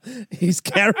messiah. He's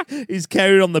carried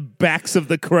on the backs of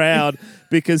the crowd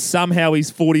because somehow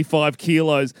he's 45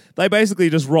 kilos. They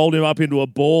basically just rolled him up into a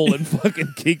ball and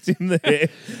fucking kicked him there.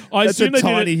 That's a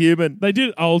tiny human. They did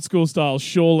it old school style,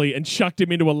 surely, and chucked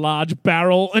him into a large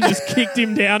barrel and just kicked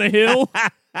him down a hill.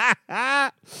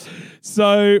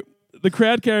 So the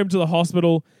crowd carry him to the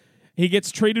hospital. He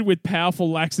gets treated with powerful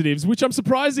laxatives, which I'm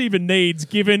surprised he even needs,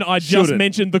 given I just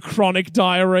mentioned the chronic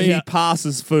diarrhea. He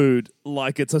passes food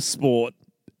like it's a sport.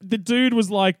 The dude was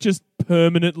like just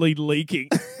permanently leaking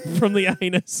from the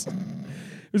anus.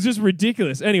 It was just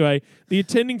ridiculous. Anyway, the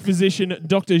attending physician,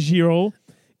 Dr. Giraud,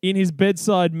 in his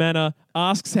bedside manner,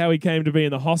 asks how he came to be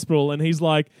in the hospital, and he's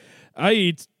like, I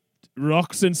eat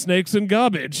rocks and snakes and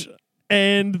garbage.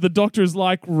 And the doctor is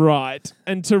like, right.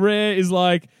 And Terere is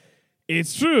like,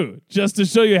 it's true. Just to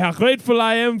show you how grateful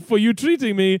I am for you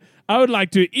treating me, I would like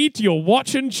to eat your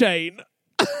watch and chain.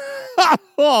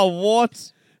 Oh,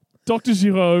 what? Dr.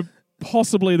 Giraud,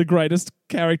 possibly the greatest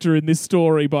character in this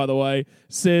story, by the way,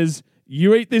 says,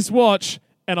 you eat this watch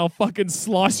and I'll fucking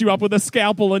slice you up with a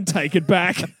scalpel and take it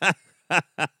back.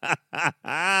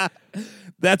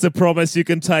 That's a promise you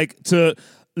can take to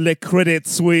Le Credit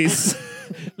Suisse.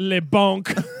 Le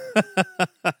Banque.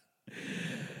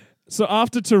 So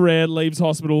after Terere leaves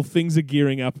hospital, things are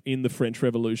gearing up in the French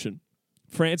Revolution.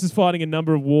 France is fighting a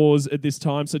number of wars at this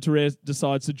time, so Terere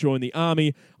decides to join the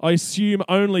army. I assume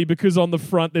only because on the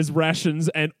front there's rations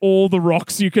and all the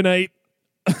rocks you can eat.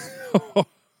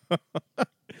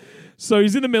 So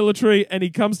he's in the military and he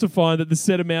comes to find that the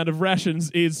set amount of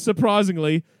rations is,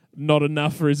 surprisingly, not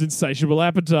enough for his insatiable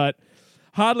appetite.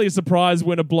 Hardly a surprise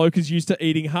when a bloke is used to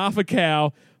eating half a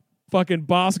cow, fucking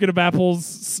basket of apples,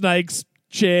 snakes,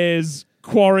 chairs,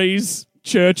 quarries,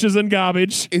 churches and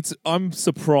garbage. I'm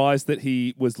surprised that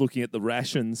he was looking at the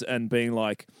rations and being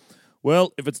like,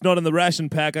 well, if it's not in the ration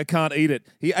pack, I can't eat it.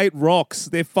 He ate rocks.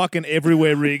 They're fucking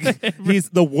everywhere, Rig.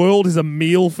 The world is a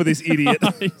meal for this idiot.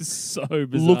 It's so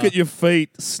bizarre. Look at your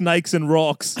feet, snakes and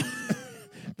rocks.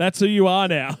 That's who you are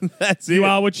now. That's it. You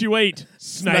are what you eat.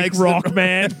 Snake Snakes rock, and-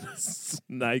 man.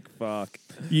 Snake fuck.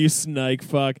 You snake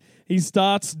fuck. He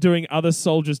starts doing other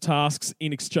soldiers' tasks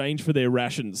in exchange for their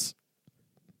rations.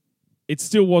 It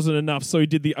still wasn't enough, so he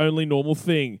did the only normal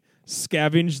thing.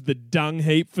 Scavenged the dung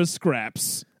heap for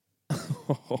scraps.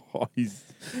 He's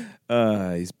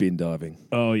bin diving.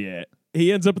 Oh, yeah.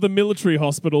 He ends up at the military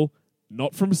hospital,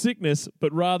 not from sickness,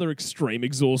 but rather extreme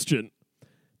exhaustion.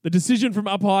 The decision from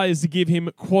up high is to give him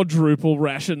quadruple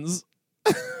rations.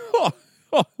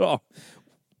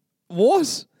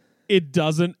 What? It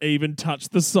doesn't even touch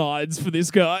the sides for this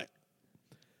guy.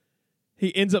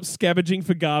 He ends up scavenging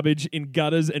for garbage in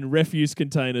gutters and refuse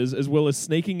containers, as well as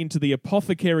sneaking into the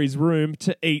apothecary's room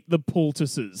to eat the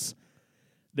poultices.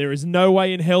 There is no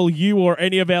way in hell you or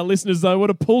any of our listeners know what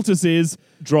a poultice is.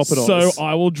 Drop it on So us.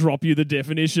 I will drop you the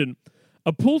definition.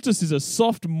 A poultice is a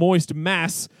soft, moist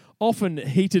mass, often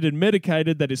heated and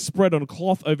medicated, that is spread on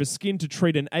cloth over skin to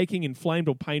treat an aching, inflamed,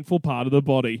 or painful part of the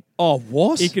body. Oh,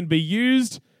 what? It can be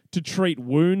used to treat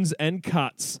wounds and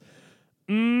cuts.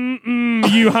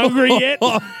 You hungry yet?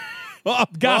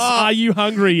 Gus, are you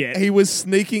hungry yet? He was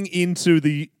sneaking into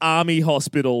the army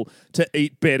hospital to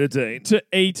eat betadine. To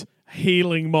eat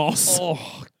healing moss.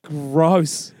 Oh,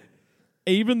 gross.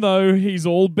 Even though he's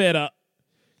all better.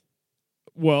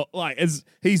 Well, like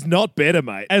He's not better,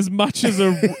 mate. as much as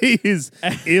a He is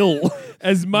ill,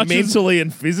 as much mentally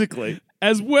and physically.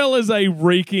 as well as a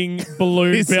reeking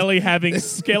balloon This- belly having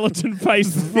skeleton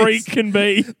faced freak can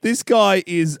be. This guy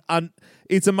is...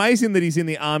 It's amazing that he's in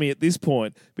the army at this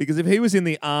point, because if he was in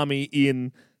the army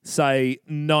in, say,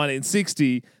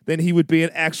 1960, then he would be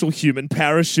an actual human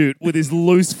parachute with his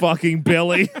loose fucking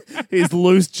belly, his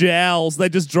loose jowls. They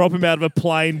just drop him out of a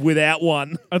plane without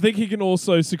one. I think he can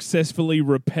also successfully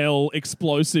repel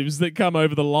explosives that come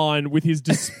over the line with his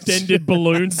distended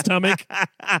balloon stomach.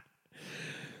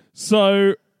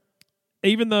 So,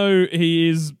 even though he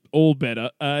is all better,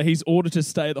 he's ordered to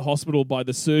stay at the hospital by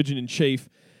the surgeon-in-chief,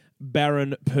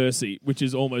 Baron Percy, which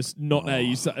is almost not how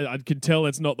you say. I can tell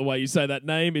that's not the way you say that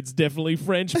name. It's definitely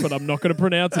French, but I'm not going to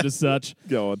pronounce it as such.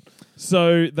 Go on.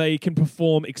 So they can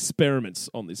perform experiments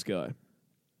on this guy.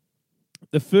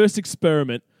 The first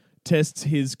experiment tests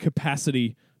his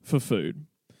capacity for food.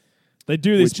 They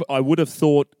do this. Which I would have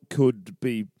thought could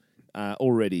be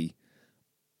already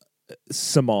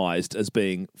surmised as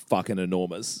being fucking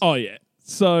enormous. Oh, yeah.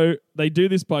 So they do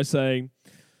this by saying,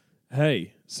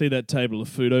 hey, see that table of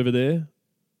food over there?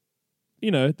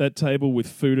 You know, that table with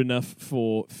food enough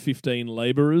for 15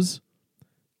 labourers?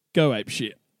 Go ape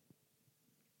shit.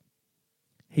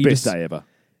 Best day ever.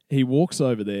 He walks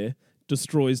over there,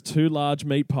 destroys 2 large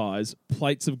meat pies,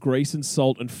 plates of grease and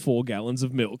salt, and 4 gallons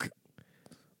of milk.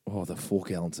 Oh, the 4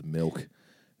 gallons of milk.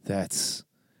 That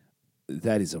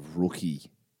is a rookie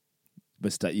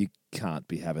mistake. You can't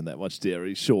be having that much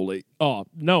dairy, surely. Oh,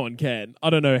 no one can. I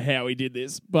don't know how he did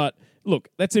this, but look,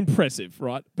 that's impressive,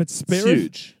 right? But spare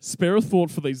huge. Spare a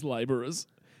thought for these labourers.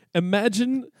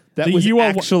 Imagine That was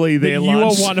actually their that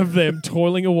lunch. You are one of them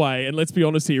toiling away, and let's be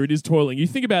honest here, it is toiling. You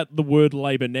think about the word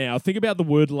labour now. Think about the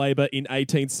word labour in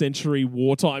 18th century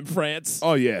wartime France.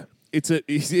 Oh, yeah. It's a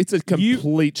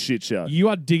complete shit show. You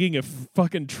are digging a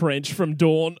fucking trench from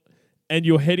dawn, and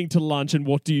you're heading to lunch, and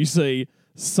what do you see?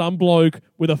 Some bloke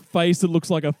with a face that looks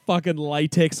like a fucking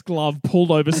latex glove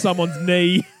pulled over someone's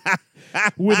knee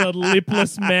with a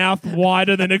lipless mouth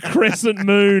wider than a crescent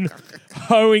moon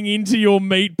hoeing into your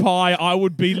meat pie. I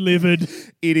would be livid.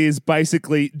 It is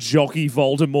basically Jockey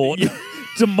Voldemort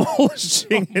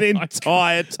demolishing an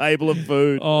entire table of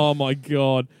food. Oh my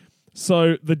God.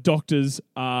 So the doctors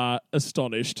are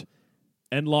astonished.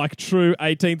 And like true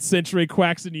 18th century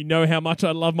quacks, and you know how much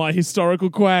I love my historical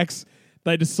quacks,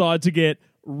 they decide to get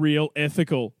real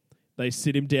ethical. They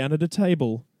sit him down at a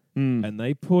table and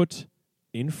they put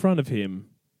in front of him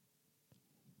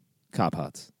Car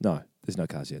parts. No, there's no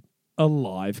cars yet. a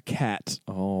live cat.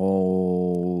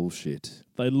 Oh, shit.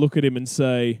 They look at him and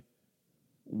say,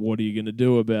 what are you going to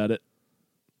do about it?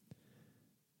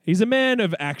 He's a man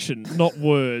of action, not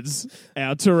words.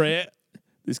 Our Tourette.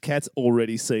 This cat's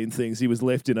already seen things. He was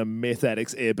left in a meth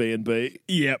addict's Airbnb.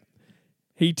 Yep.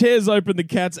 He tears open the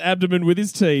cat's abdomen with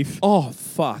his teeth. Oh,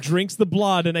 fuck. Drinks the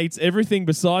blood and eats everything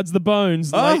besides the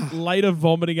bones, Ah. later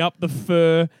vomiting up the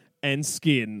fur and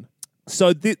skin.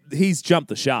 So he's jumped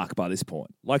the shark by this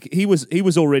point. Like he was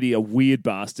already a weird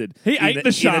bastard. He ate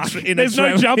the shark. There's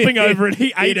no jumping over it.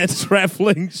 He ate it. A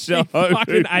traveling show. He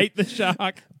fucking ate the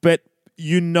shark. But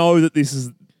you know that this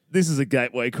is a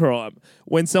gateway crime.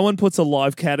 When someone puts a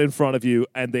live cat in front of you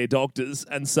and they're doctors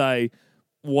and say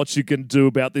what you can do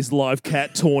about this live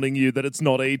cat taunting you that it's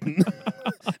not eaten,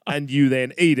 and you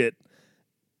then eat it,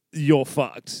 you're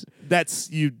fucked. That's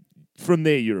you. From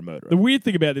there, you're a murderer. The weird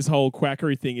thing about this whole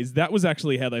quackery thing is that was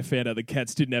actually how they found out the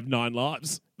cats didn't have 9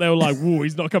 lives. They were like, whoa,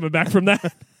 he's not coming back from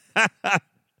that.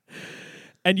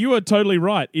 And you are totally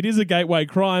right. It is a gateway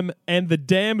crime, and the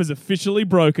dam is officially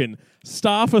broken.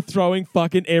 Staff are throwing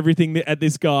fucking everything at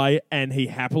this guy, and he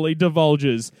happily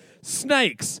divulges.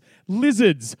 Snakes,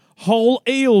 lizards, whole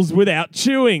eels without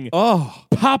chewing. Oh.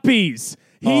 Puppies.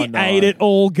 He No. ate it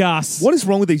all, Gus. What is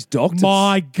wrong with these doctors?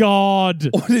 My God.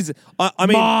 What is it? I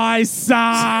mean, My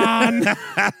son.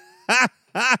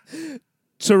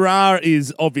 Terrar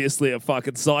is obviously a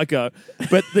fucking psycho,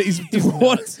 but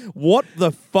what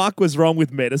the fuck was wrong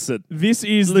with medicine? This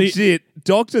is Legit,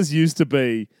 doctors used to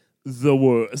be the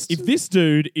worst. If this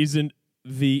dude isn't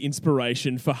the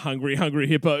inspiration for Hungry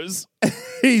Hippos,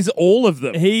 He's all of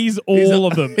them. he's all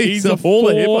of them. he's He's a all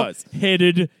the hippos.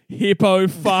 four-headed hippo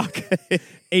fuck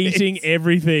eating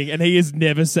everything, and he is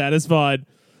never satisfied.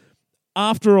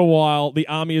 After a while, the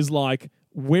army is like,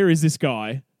 where is this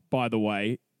guy, by the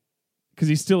way? Because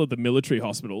he's still at the military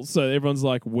hospital. So everyone's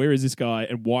like, where is this guy,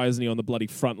 and why isn't he on the bloody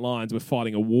front lines? We're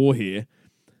fighting a war here.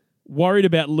 Worried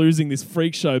about losing this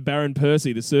freak show, Baron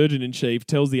Percy, the surgeon-in-chief,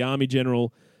 tells the army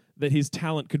general that his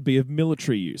talent could be of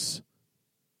military use.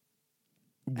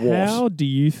 What? How do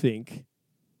you think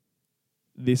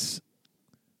this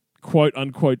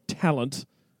quote-unquote talent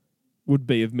would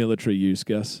be of military use,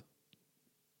 Gus?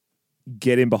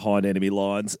 Get in behind enemy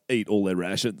lines, eat all their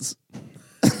rations.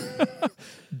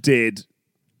 Dead.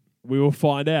 We will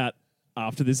find out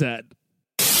after this ad.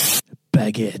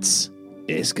 Baguettes,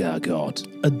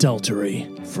 Escargot, adultery,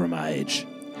 fromage,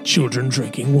 children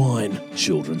drinking wine,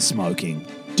 children smoking,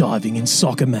 diving in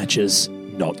soccer matches.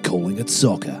 not calling it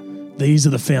soccer. These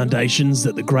are the foundations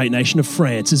that the great nation of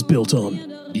France is built on.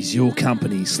 Is your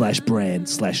company /brand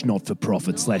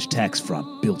 /not-for-profit /tax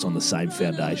front built on the same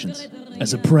foundations?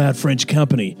 As a proud French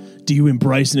company, do you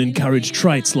embrace and encourage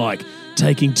traits like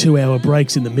taking 2-hour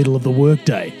breaks in the middle of the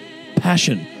workday,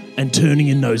 passion, and turning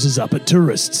your noses up at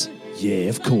tourists? Yeah,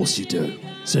 of course you do.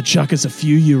 So chuck us a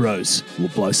few euros. We'll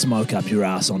blow smoke up your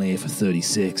ass on air for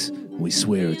 36. We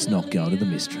swear it's not going to the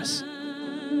mistress.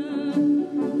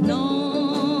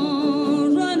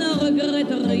 Non, je ne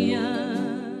regrette rien.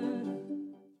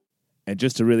 And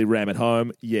just to really ram it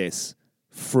home, yes,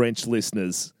 French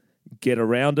listeners, get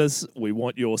around us. We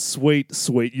want your sweet,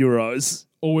 sweet euros.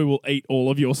 Or we will eat all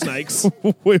of your snakes.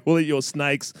 We will eat your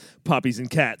snakes, puppies, and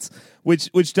cats,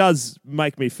 which does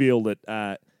make me feel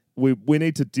that we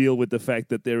need to deal with the fact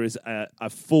that there is a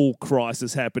full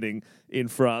crisis happening in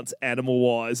France,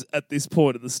 animal-wise, at this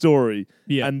point of the story.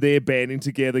 Yeah. And they're banding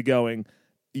together going,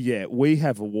 yeah, we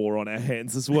have a war on our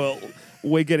hands as well.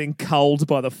 We're getting culled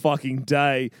by the fucking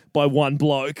day by one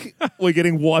bloke. We're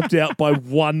getting wiped out by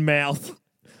one mouth.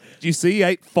 Do you see he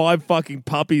ate 5 fucking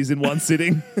puppies in one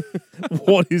sitting?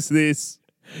 What is this?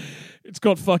 It's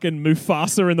got fucking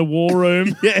Mufasa in the war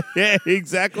room. Yeah,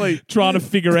 exactly. Trying to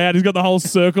figure out, he's got the whole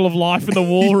circle of life in the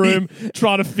war room,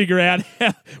 trying to figure out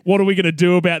what are we going to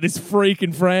do about this freak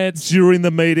in France. During the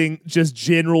meeting, just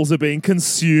generals are being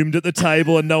consumed at the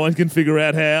table and no one can figure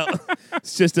out how.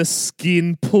 It's just a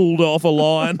skin pulled off a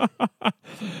lion.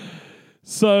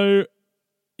 So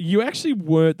you actually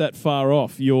weren't that far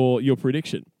off your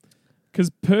prediction, because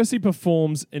Percy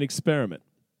performs an experiment.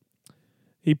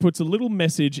 He puts a little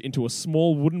message into a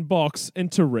small wooden box and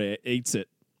Terrar eats it.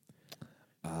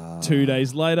 2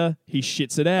 days later, he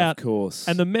shits it out. Of course.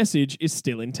 And the message is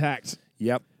still intact.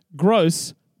 Yep.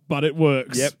 Gross, but it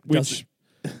works. Yep, Which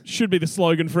should be the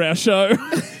slogan for our show.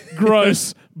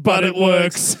 Gross, but it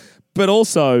works. But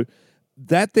also,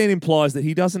 that then implies that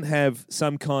he doesn't have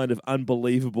some kind of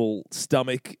unbelievable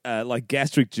stomach, like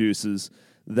gastric juices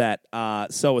that are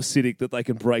so acidic that they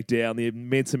can break down the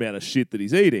immense amount of shit that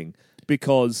he's eating,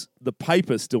 because the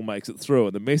paper still makes it through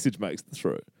and the message makes it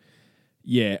through.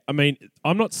 Yeah, I mean,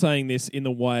 I'm not saying this in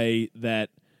the way that,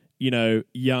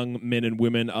 young men and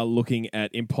women are looking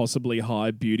at impossibly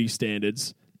high beauty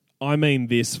standards. I mean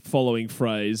this following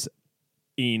phrase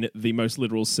in the most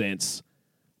literal sense.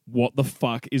 What the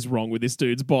fuck is wrong with this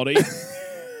dude's body?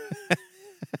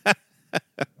 There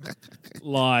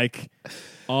are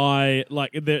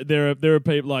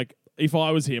people like, if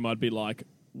I was him, I'd be like,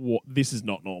 what? This is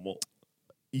not normal.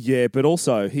 Yeah, but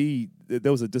also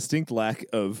there was a distinct lack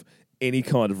of any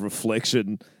kind of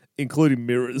reflection, including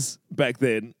mirrors back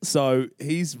then. So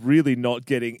he's really not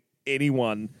getting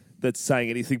anyone that's saying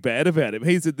anything bad about him.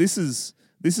 This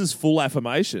is full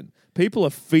affirmation. People are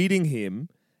feeding him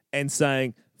and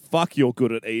saying, fuck, you're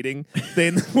good at eating.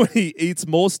 Then when he eats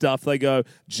more stuff, they go,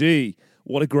 gee,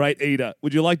 what a great eater.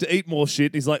 Would you like to eat more shit?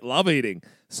 And he's like, love eating.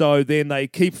 So then they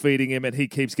keep feeding him and he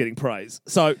keeps getting praise.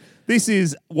 So this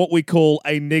is what we call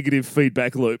a negative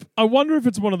feedback loop. I wonder if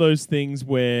it's one of those things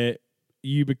where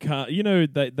you become,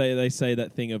 they say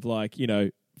that thing of like,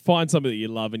 find something that you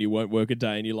love and you won't work a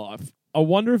day in your life. I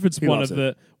wonder if it's one of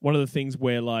the things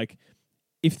where like,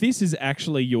 if this is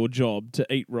actually your job to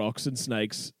eat rocks and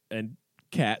snakes and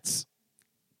cats,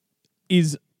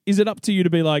 is it up to you to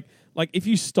be like if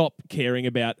you stop caring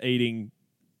about eating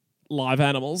live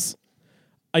animals,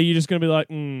 are you just going to be like,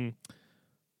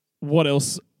 what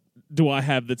else do I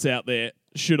have that's out there?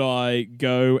 Should I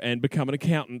go and become an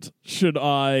accountant? Should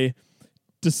I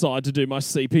decide to do my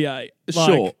CPA?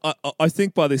 Sure. I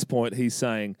think by this point he's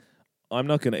saying, I'm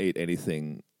not going to eat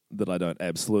anything that I don't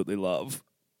absolutely love,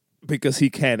 because he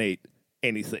can eat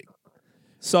anything.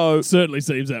 So Certainly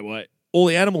seems that way. all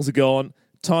the animals are gone.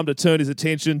 Time to turn his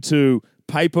attention to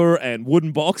paper and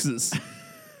wooden boxes.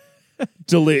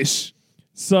 Delish.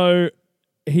 So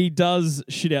he does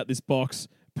shit out this box.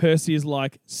 Percy is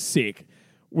like, sick.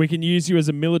 We can use you as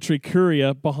a military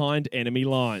courier behind enemy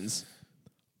lines.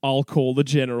 I'll call the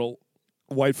general.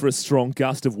 Wait for a strong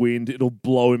gust of wind. It'll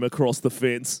blow him across the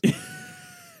fence.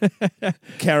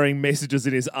 Carrying messages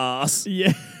in his ass.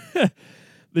 Yeah.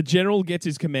 The general gets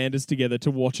his commanders together to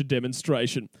watch a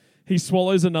demonstration. He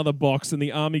swallows another box and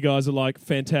the army guys are like,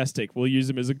 fantastic. We'll use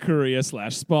him as a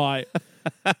courier/spy.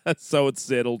 So it's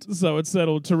settled.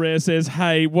 Terrere says,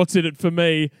 hey, what's in it for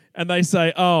me? And they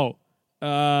say,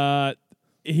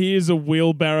 here's a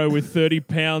wheelbarrow with 30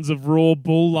 pounds of raw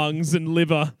bull lungs and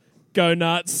liver. Go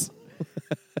nuts.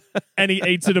 And he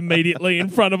eats it immediately in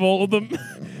front of all of them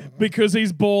because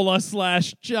he's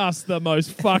baller / just the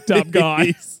most fucked up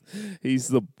guy. He's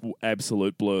the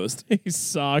absolute blurst. He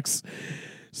sucks.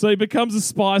 So he becomes a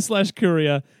spy /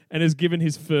 courier and is given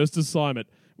his first assignment,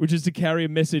 which is to carry a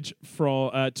message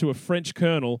to a French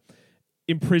colonel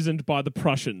imprisoned by the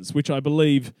Prussians, which I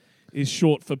believe is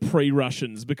short for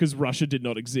pre-Russians because Russia did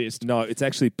not exist. No, it's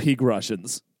actually pig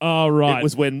Russians. Oh, right.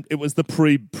 It was the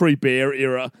pre-bear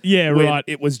era. Yeah, when right.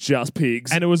 It was just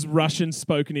pigs. And it was Russian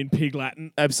spoken in pig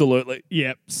Latin. Absolutely.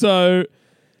 Yeah. So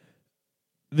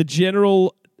the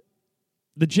general,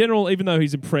 even though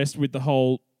he's impressed with the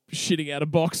whole shitting out a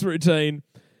box routine,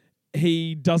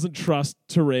 he doesn't trust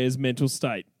Terrere's mental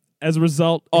state. As a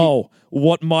result...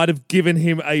 what might have given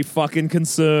him a fucking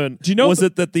concern? Do you know... Was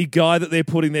it that the guy that they're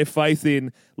putting their faith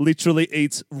in literally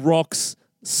eats rocks,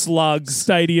 slugs...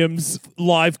 Stadiums...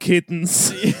 Live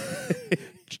kittens...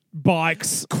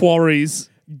 bikes... Quarries...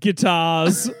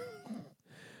 Guitars...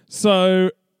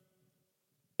 So...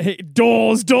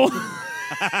 Doors...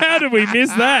 How did we miss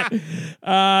that?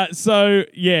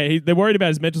 They're worried about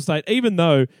his mental state, even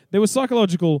though there were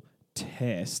psychological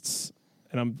tests.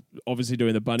 And I'm obviously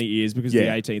doing the bunny ears because of the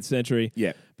 18th century.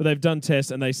 Yeah. But they've done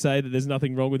tests and they say that there's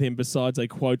nothing wrong with him besides a,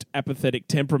 quote, apathetic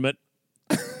temperament.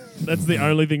 That's the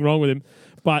only thing wrong with him.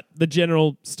 But the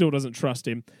general still doesn't trust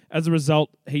him. As a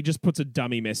result, he just puts a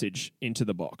dummy message into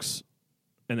the box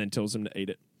and then tells him to eat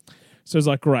it. So it's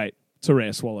like, great.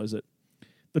 Terrere swallows it.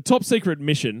 The top secret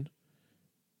mission,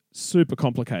 super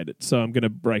complicated. So I'm going to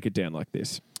break it down like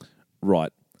this.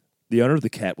 Right. The owner of the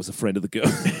cat was a friend of the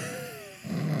girl.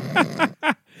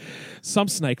 Some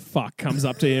snake fuck comes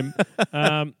up to him.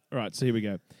 Right, so here we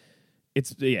go.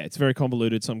 It's very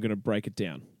convoluted, so I'm going to break it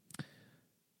down.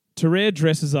 Terrere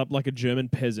dresses up like a German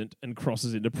peasant and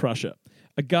crosses into Prussia.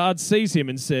 A guard sees him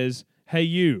and says, hey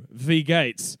you, V.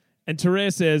 Gates. And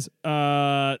Terrere says,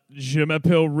 je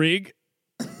m'appelle Rig.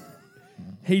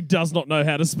 He does not know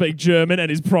how to speak German and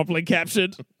is properly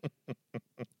captured.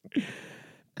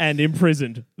 And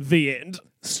imprisoned. The end.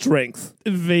 Strength.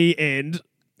 The end.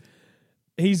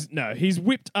 He's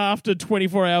whipped after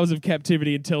 24 hours of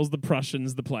captivity and tells the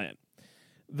Prussians the plan.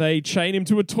 They chain him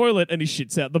to a toilet and he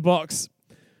shits out the box.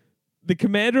 The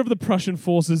commander of the Prussian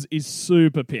forces is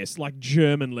super pissed, like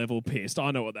German level pissed. I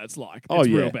know what that's like. It's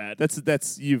real bad.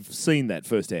 That's you've seen that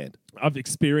firsthand. I've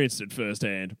experienced it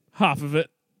firsthand. Half of it.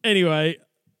 Anyway,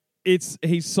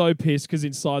 he's so pissed because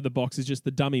inside the box is just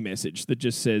the dummy message that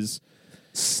just says,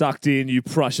 sucked in, you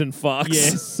Prussian fucks.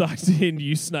 Yeah, sucked in,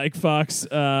 you snake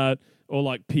fucks. Or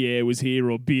like Pierre was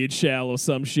here or Beard Shell or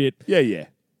some shit. Yeah.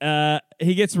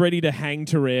 He gets ready to hang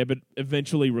Terrere, but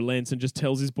eventually relents and just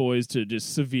tells his boys to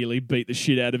just severely beat the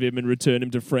shit out of him and return him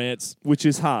to France. Which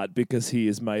is hard because he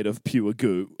is made of pure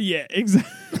goo. Yeah,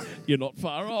 exactly. You're not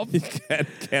far off.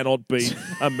 Cannot be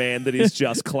a man that is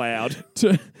just cloud.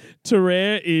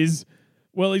 Terrere is,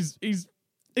 well, he's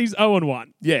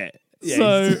 0-1. Yeah.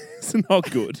 So- it's not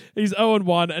good. He's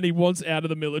 0-1 and he wants out of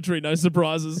the military. No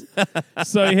surprises.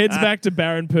 So he heads back to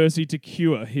Baron Percy to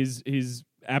cure his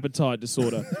appetite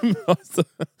disorder.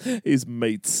 His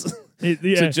meats. Yeah.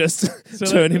 To just So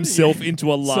turn let- himself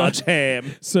into a large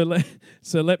ham. So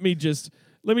let me just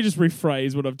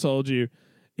rephrase what I've told you.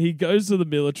 He goes to the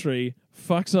military,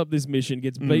 fucks up this mission,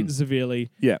 gets beaten severely,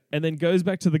 Yeah. and then goes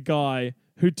back to the guy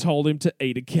who told him to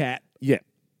eat a cat. Yeah.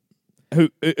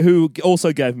 Who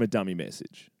also gave him a dummy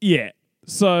message. Yeah.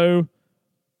 So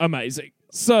amazing.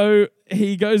 So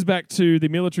he goes back to the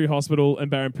military hospital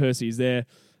and Baron Percy's there.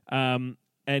 And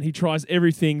he tries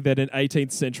everything that an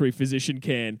 18th century physician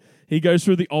can. He goes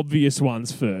through the obvious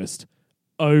ones first.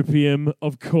 Opium,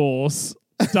 of course.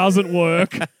 Doesn't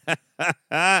work.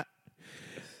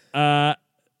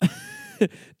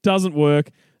 Doesn't work.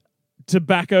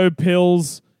 Tobacco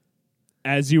pills,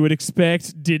 as you would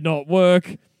expect, did not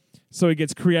work. So he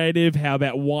gets creative. How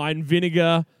about wine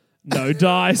vinegar? No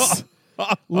dice.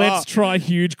 Let's try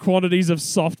huge quantities of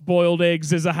soft-boiled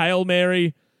eggs as a Hail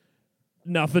Mary.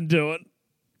 Nothing doing.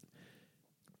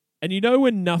 And you know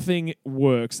when nothing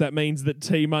works, that means that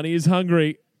T-Money is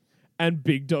hungry and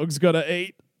Big Dog's got to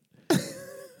eat.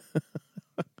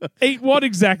 Eat what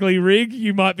exactly, Rig?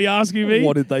 You might be asking me.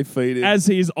 What did they feed him? As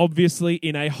he is obviously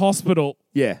in a hospital.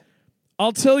 Yeah.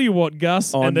 I'll tell you what,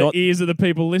 Gus, and the not- ears of the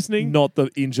people listening. Not the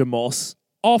Inja Moss.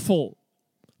 Awful.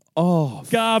 Oh,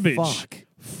 Garbage. fuck.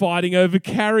 Fighting over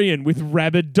carrion with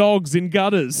rabid dogs in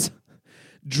gutters.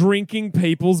 Drinking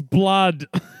people's blood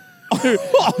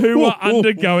who are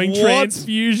undergoing What?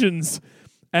 transfusions.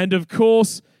 And of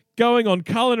course, going on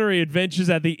culinary adventures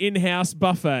at the in-house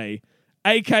buffet,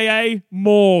 a.k.a.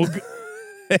 morgue.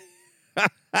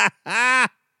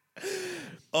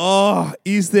 Oh,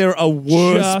 is there a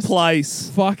worse Just place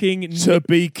Fucking to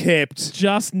be kept?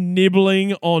 just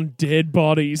nibbling on dead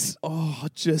bodies. Oh,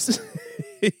 just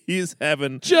he's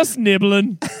having Just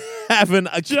nibbling.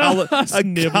 a, Just a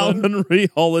nibbling. culinary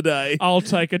holiday. I'll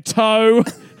take a toe.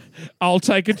 I'll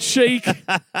take a cheek.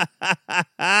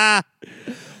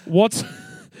 What's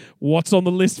on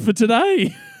the list for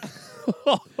today?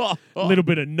 A little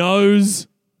bit of nose.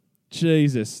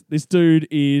 Jesus, this dude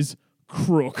is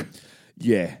crook.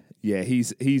 Yeah,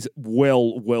 he's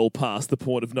well past the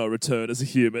point of no return as a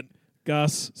human.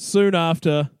 Gus, soon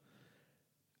after,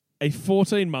 a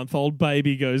 14-month-old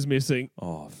baby goes missing.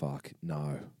 Oh, fuck,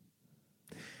 no.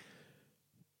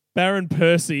 Baron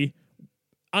Percy,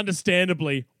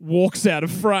 understandably, walks out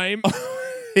of frame.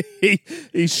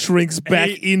 He shrinks back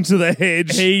into the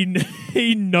hedge.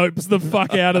 He nopes the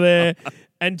fuck out of there,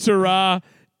 and Terrere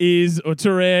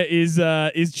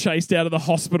is chased out of the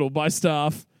hospital by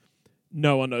staff.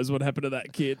 No one knows what happened to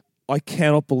that kid. I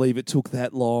cannot believe it took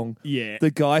that long. Yeah. The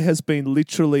guy has been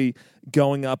literally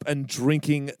going up and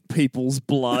drinking people's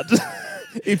blood.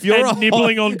 If you're And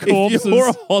nibbling on corpses. If you're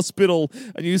a hospital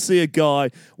and you see a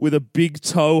guy with a big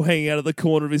toe hanging out of the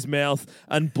corner of his mouth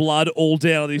and blood all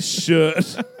down his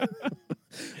shirt,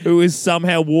 who is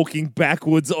somehow walking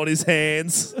backwards on his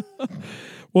hands.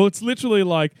 Well, it's literally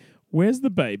like, where's the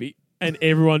baby? And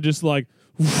everyone just like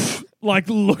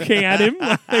looking at him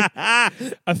like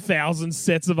 1,000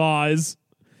 sets of eyes.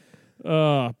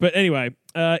 But anyway,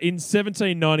 in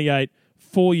 1798,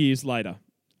 4 years later,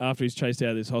 after he's chased out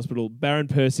of this hospital, Baron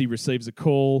Percy receives a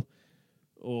call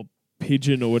or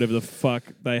pigeon or whatever the fuck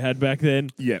they had back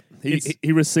then. Yeah.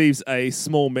 He receives a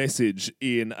small message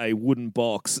in a wooden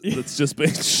box that's just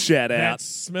been shat That out.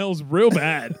 smells real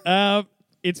bad.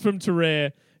 It's from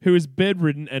Terrere, who is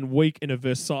bedridden and weak in a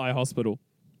Versailles hospital.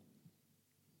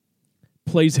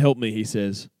 Please help me, he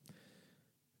says.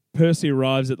 Percy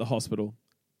arrives at the hospital.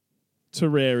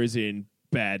 Terrere is in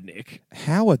bad nick.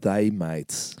 How are they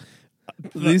mates?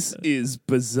 This is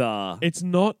bizarre.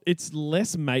 It's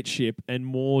less mateship and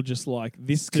more just like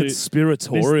this dude,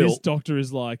 Conspiratorial. This doctor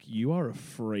is like, you are a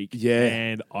freak. Yeah.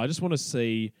 And I just want to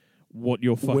see what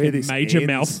your Where fucking this major ends.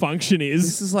 malfunction is.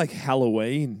 This is like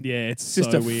Halloween. Yeah, it's It's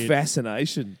just so a weird.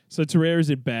 fascination. So Terrere is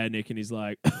in bad nick and he's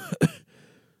like,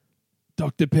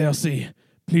 Dr. Percy,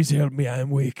 please help me. I am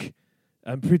weak.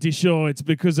 I'm pretty sure it's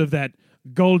because of that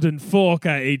golden fork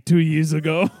I ate 2 years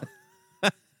ago.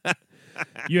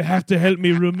 You have to help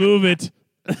me remove it.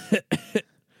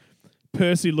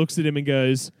 Percy looks at him and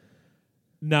goes,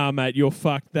 nah, mate, you're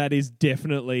fucked. That is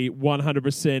definitely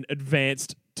 100%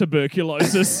 advanced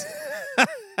tuberculosis.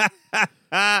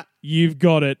 You've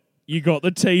got it. You got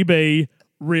the TB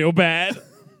real bad.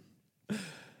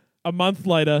 A month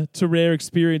later, Terrere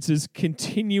experiences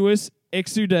continuous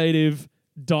exudative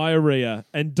diarrhea,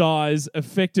 and dies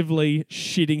effectively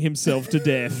shitting himself to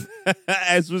death,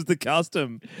 As was the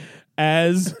custom.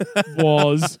 as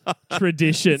was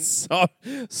tradition.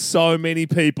 So many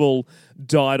people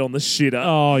died on the shitter.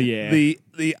 Oh, yeah. The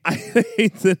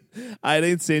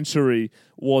 18th century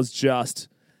was just,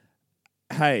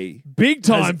 hey, Big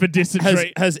time for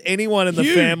dysentery. has anyone in the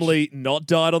Huge. family not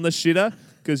died on the shitter?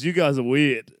 Because you guys are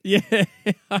weird. Yeah,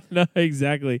 I know,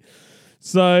 exactly.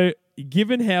 So,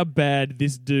 given how bad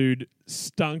this dude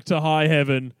stunk to high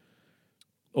heaven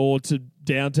or to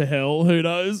down to hell, who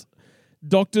knows,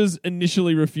 doctors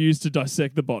initially refused to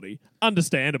dissect the body.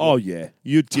 Understandable. Oh, yeah.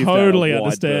 You'd give Totally that a wide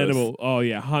understandable. berth. Oh,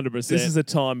 yeah, 100%. This is a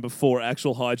time before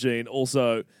actual hygiene.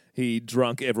 Also, he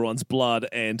drunk everyone's blood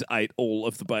and ate all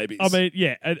of the babies. I mean,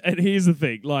 yeah, and here's the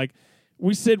thing. Like,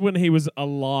 we said when he was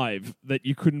alive that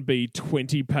you couldn't be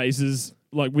 20 paces,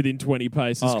 like within 20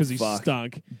 paces, because he fuck.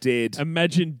 stunk. Dead.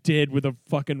 Imagine dead with a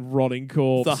fucking rotting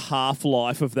corpse. The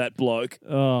half-life of that bloke.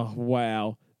 Oh,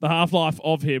 wow. The half-life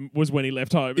of him was when he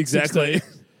left home. at Exactly.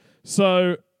 16.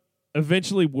 So,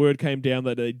 eventually word came down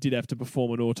that they did have to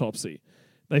perform an autopsy.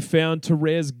 They found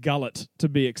Thérèse's gullet to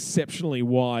be exceptionally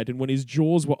wide, and when his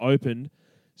jaws were opened,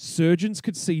 surgeons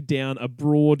could see down a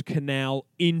broad canal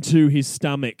into his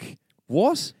stomach.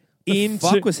 What? The Into,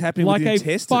 fuck was happening like with the a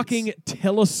intestines? fucking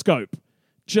telescope,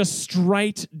 just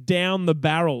straight down the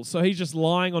barrel. So he's just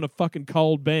lying on a fucking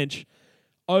cold bench,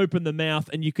 open the mouth,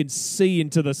 and you can see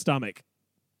into the stomach.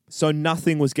 So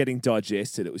nothing was getting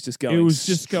digested. It was just going. It was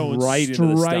just going straight into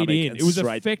the stomach in. and It was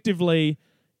straight. effectively.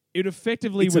 It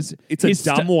effectively It's was. a his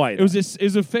dumbwaiter. It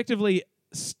was effectively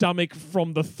stomach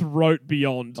from the throat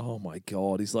beyond. Oh my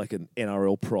god, he's like an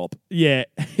NRL prop. Yeah,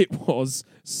 it was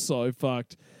so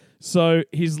fucked. So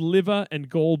his liver and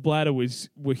gallbladder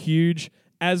were huge,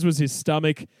 as was his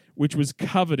stomach, which was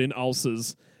covered in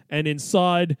ulcers. And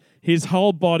inside, his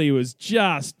whole body was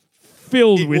just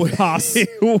filled with pus.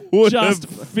 Just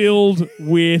filled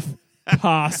with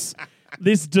pus.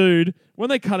 This dude, when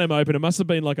they cut him open, it must have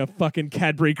been like a fucking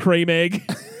Cadbury cream egg.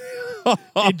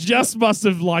 It just must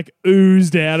have like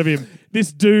oozed out of him.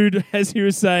 This dude, as he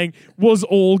was saying, was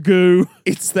all goo.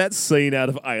 It's that scene out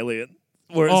of Alien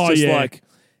where it's Oh, just yeah. like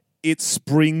it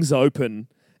springs open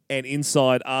and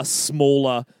inside are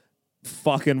smaller,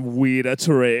 fucking weirder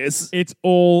Thérèse It's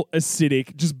all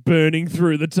acidic, just burning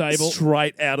through the table.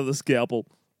 straight out of the scalpel.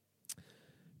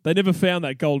 They never found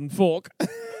that golden fork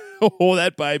Oh,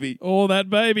 that baby. or that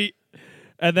baby.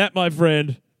 And that, my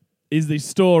friend, is the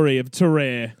story of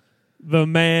Thérèse, the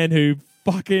man who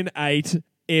fucking ate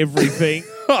everything.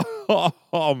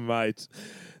 Oh, mate.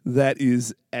 That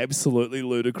is absolutely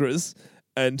ludicrous.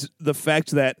 And the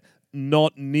fact that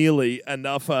not nearly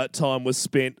enough time was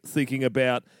spent thinking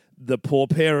about the poor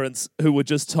parents who were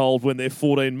just told when their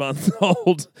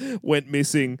 14-month-old went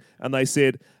missing and they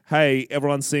said, hey,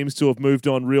 everyone seems to have moved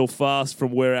on real fast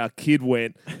from where our kid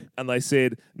went. And they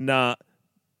said, nah,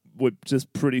 we're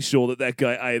just pretty sure that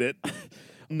guy ate it.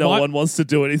 No one wants to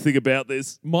do anything about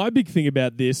this. My big thing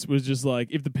about this was just like,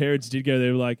 if the parents did go,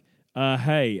 they were like,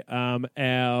 hey,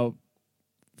 our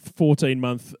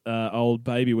 14-month old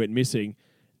baby went missing.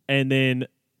 And then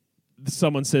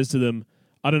someone says to them,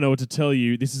 I don't know what to tell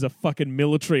you. This is a fucking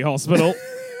military hospital.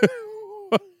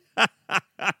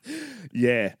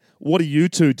 Yeah. What are you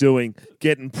two doing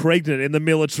getting pregnant in the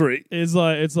military? It's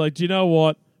like, do you know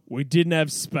what? We didn't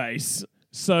have space.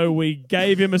 So we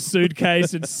gave him a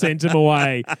suitcase and sent him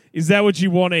away. Is that what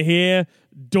you want to hear,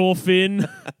 Dauphin?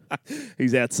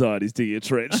 He's outside. He's digging a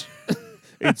trench.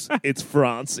 It's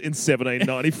France in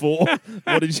 1794.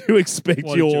 What did you expect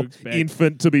What did you your expect?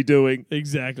 infant to be doing?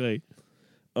 Exactly.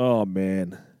 Oh,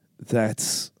 man.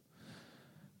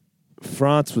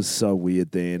 France was so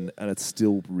weird then, and it's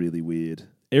still really weird.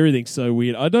 Everything's so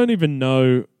weird. I don't even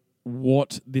know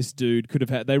what this dude could have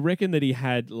had. They reckon that he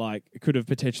could have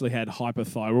potentially had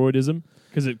hypothyroidism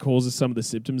because it causes some of the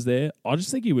symptoms there. I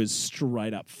just think he was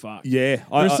straight up fucked. Yeah. There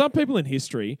are some people in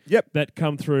history that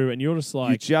come through and you're just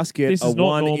like, you just get this a is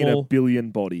not 1 in a normal. billion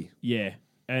body. Yeah.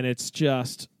 And it's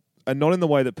just, And not in the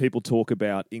way that people talk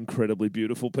about incredibly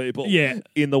beautiful people. Yeah.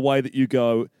 In the way that you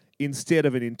go, instead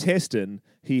of an intestine,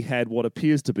 he had what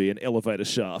appears to be an elevator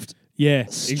shaft. yeah.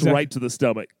 Straight exactly. to the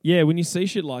stomach. Yeah, when you see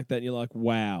shit like that, you're like,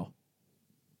 wow.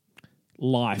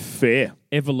 Life. Fair.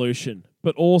 Evolution.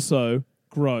 But also,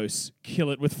 gross. Kill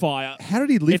it with fire. How did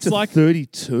he live It's to like-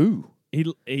 32?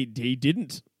 He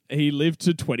didn't. He lived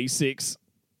to 26.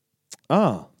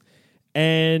 Ah.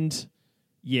 And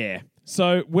yeah.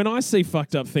 So when I see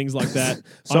fucked up things like that,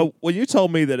 So when you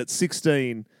told me that at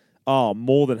 16,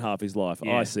 more than half his life,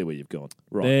 Yeah. I see where you've gone.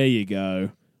 Right. there you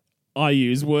go. I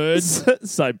use words.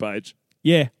 Same page.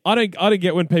 Yeah, I don't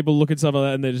get when people look at something like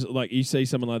that and they're just like, you see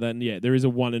someone like that and there is a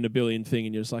 1 in a billion thing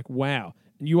and you're just like, wow.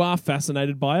 And you are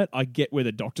fascinated by it. I get where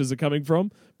the doctors are coming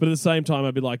from, but at the same time,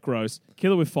 I'd be like, gross,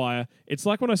 kill it with fire. It's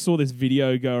like when I saw this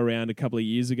video go around a couple of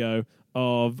years ago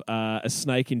of a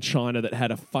snake in China that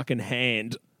had a fucking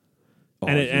hand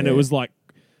and it was like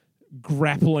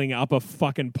grappling up a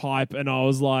fucking pipe and I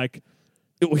was like,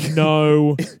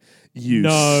 no... You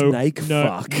snake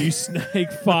fuck. You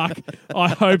snake fuck. I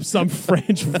hope some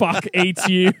French fuck eats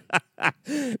you.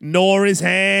 Gnaw his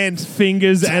hand.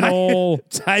 Fingers and all.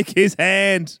 Take his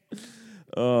hand.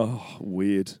 Oh,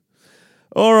 weird.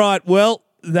 All right, well,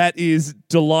 that is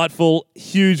delightful.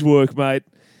 Huge work, mate.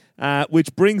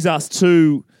 Which brings us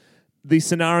to the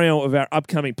scenario of our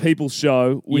upcoming People's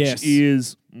Show, which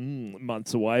is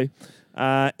months away.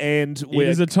 And it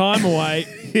is a time away.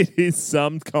 It is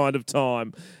some kind of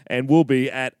time, and we'll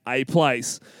be at a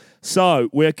place. So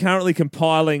we're currently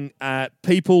compiling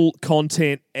people,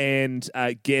 content, and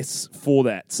guests for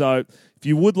that. So if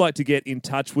you would like to get in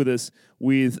touch with us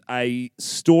with a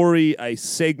story, a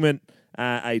segment,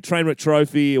 a Trainwreck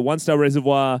Trophy, a one-star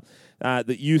reservoir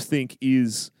that you think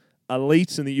is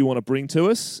elite and that you want to bring to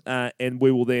us, and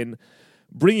we will then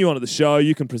bring you onto the show.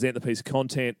 You can present the piece of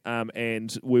content,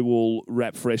 and we will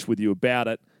wrap fresh with you about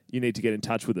it. You need to get in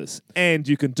touch with us. And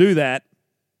you can do that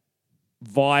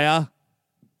via...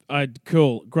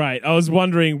 Cool, great. I was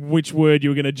wondering which word you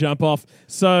were going to jump off.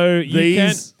 So you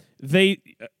can...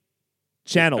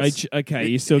 Channels. Okay,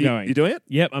 you're still going. You doing it?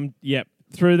 Yep.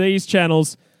 Through these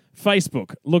channels,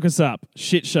 Facebook, look us up,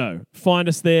 Shit Show. Find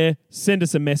us there, send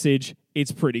us a message.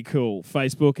 It's pretty cool.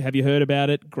 Facebook, have you heard about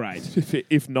it? Great.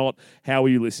 If not, how are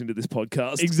you listening to this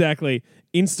podcast? Exactly.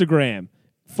 Instagram,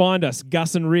 find us,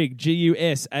 Gus and Rig,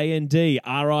 GUSANDRIG.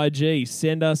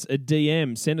 Send us a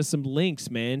DM. Send us some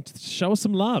links, man. Show us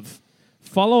some love.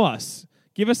 Follow us.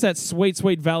 Give us that sweet,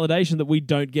 sweet validation that we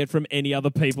don't get from any other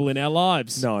people in our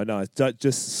lives. No. Don't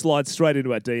just slide straight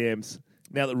into our DMs.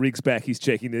 Now that Rig's back, he's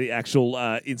checking the actual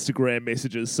Instagram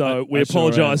messages. So we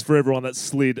apologise for everyone that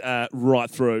slid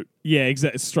right through. Yeah,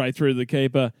 exactly. Straight through the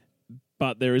keeper.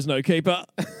 But there is no keeper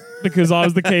because I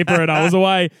was the keeper and I was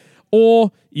away.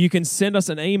 Or you can send us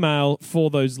an email for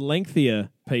those lengthier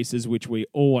pieces, which we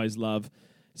always love.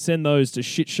 Send those to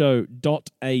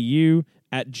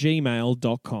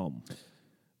shitshow.au@gmail.com.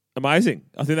 Amazing.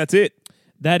 I think that's it.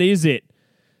 That is it.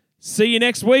 See you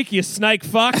next week, you snake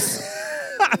fucks.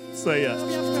 See ya.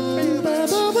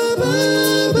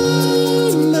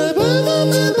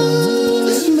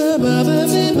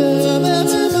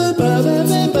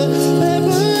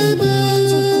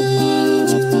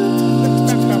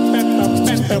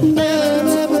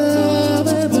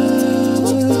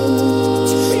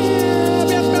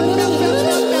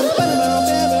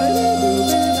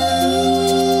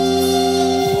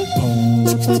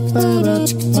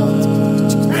 Ba-ba-ba-ba-ba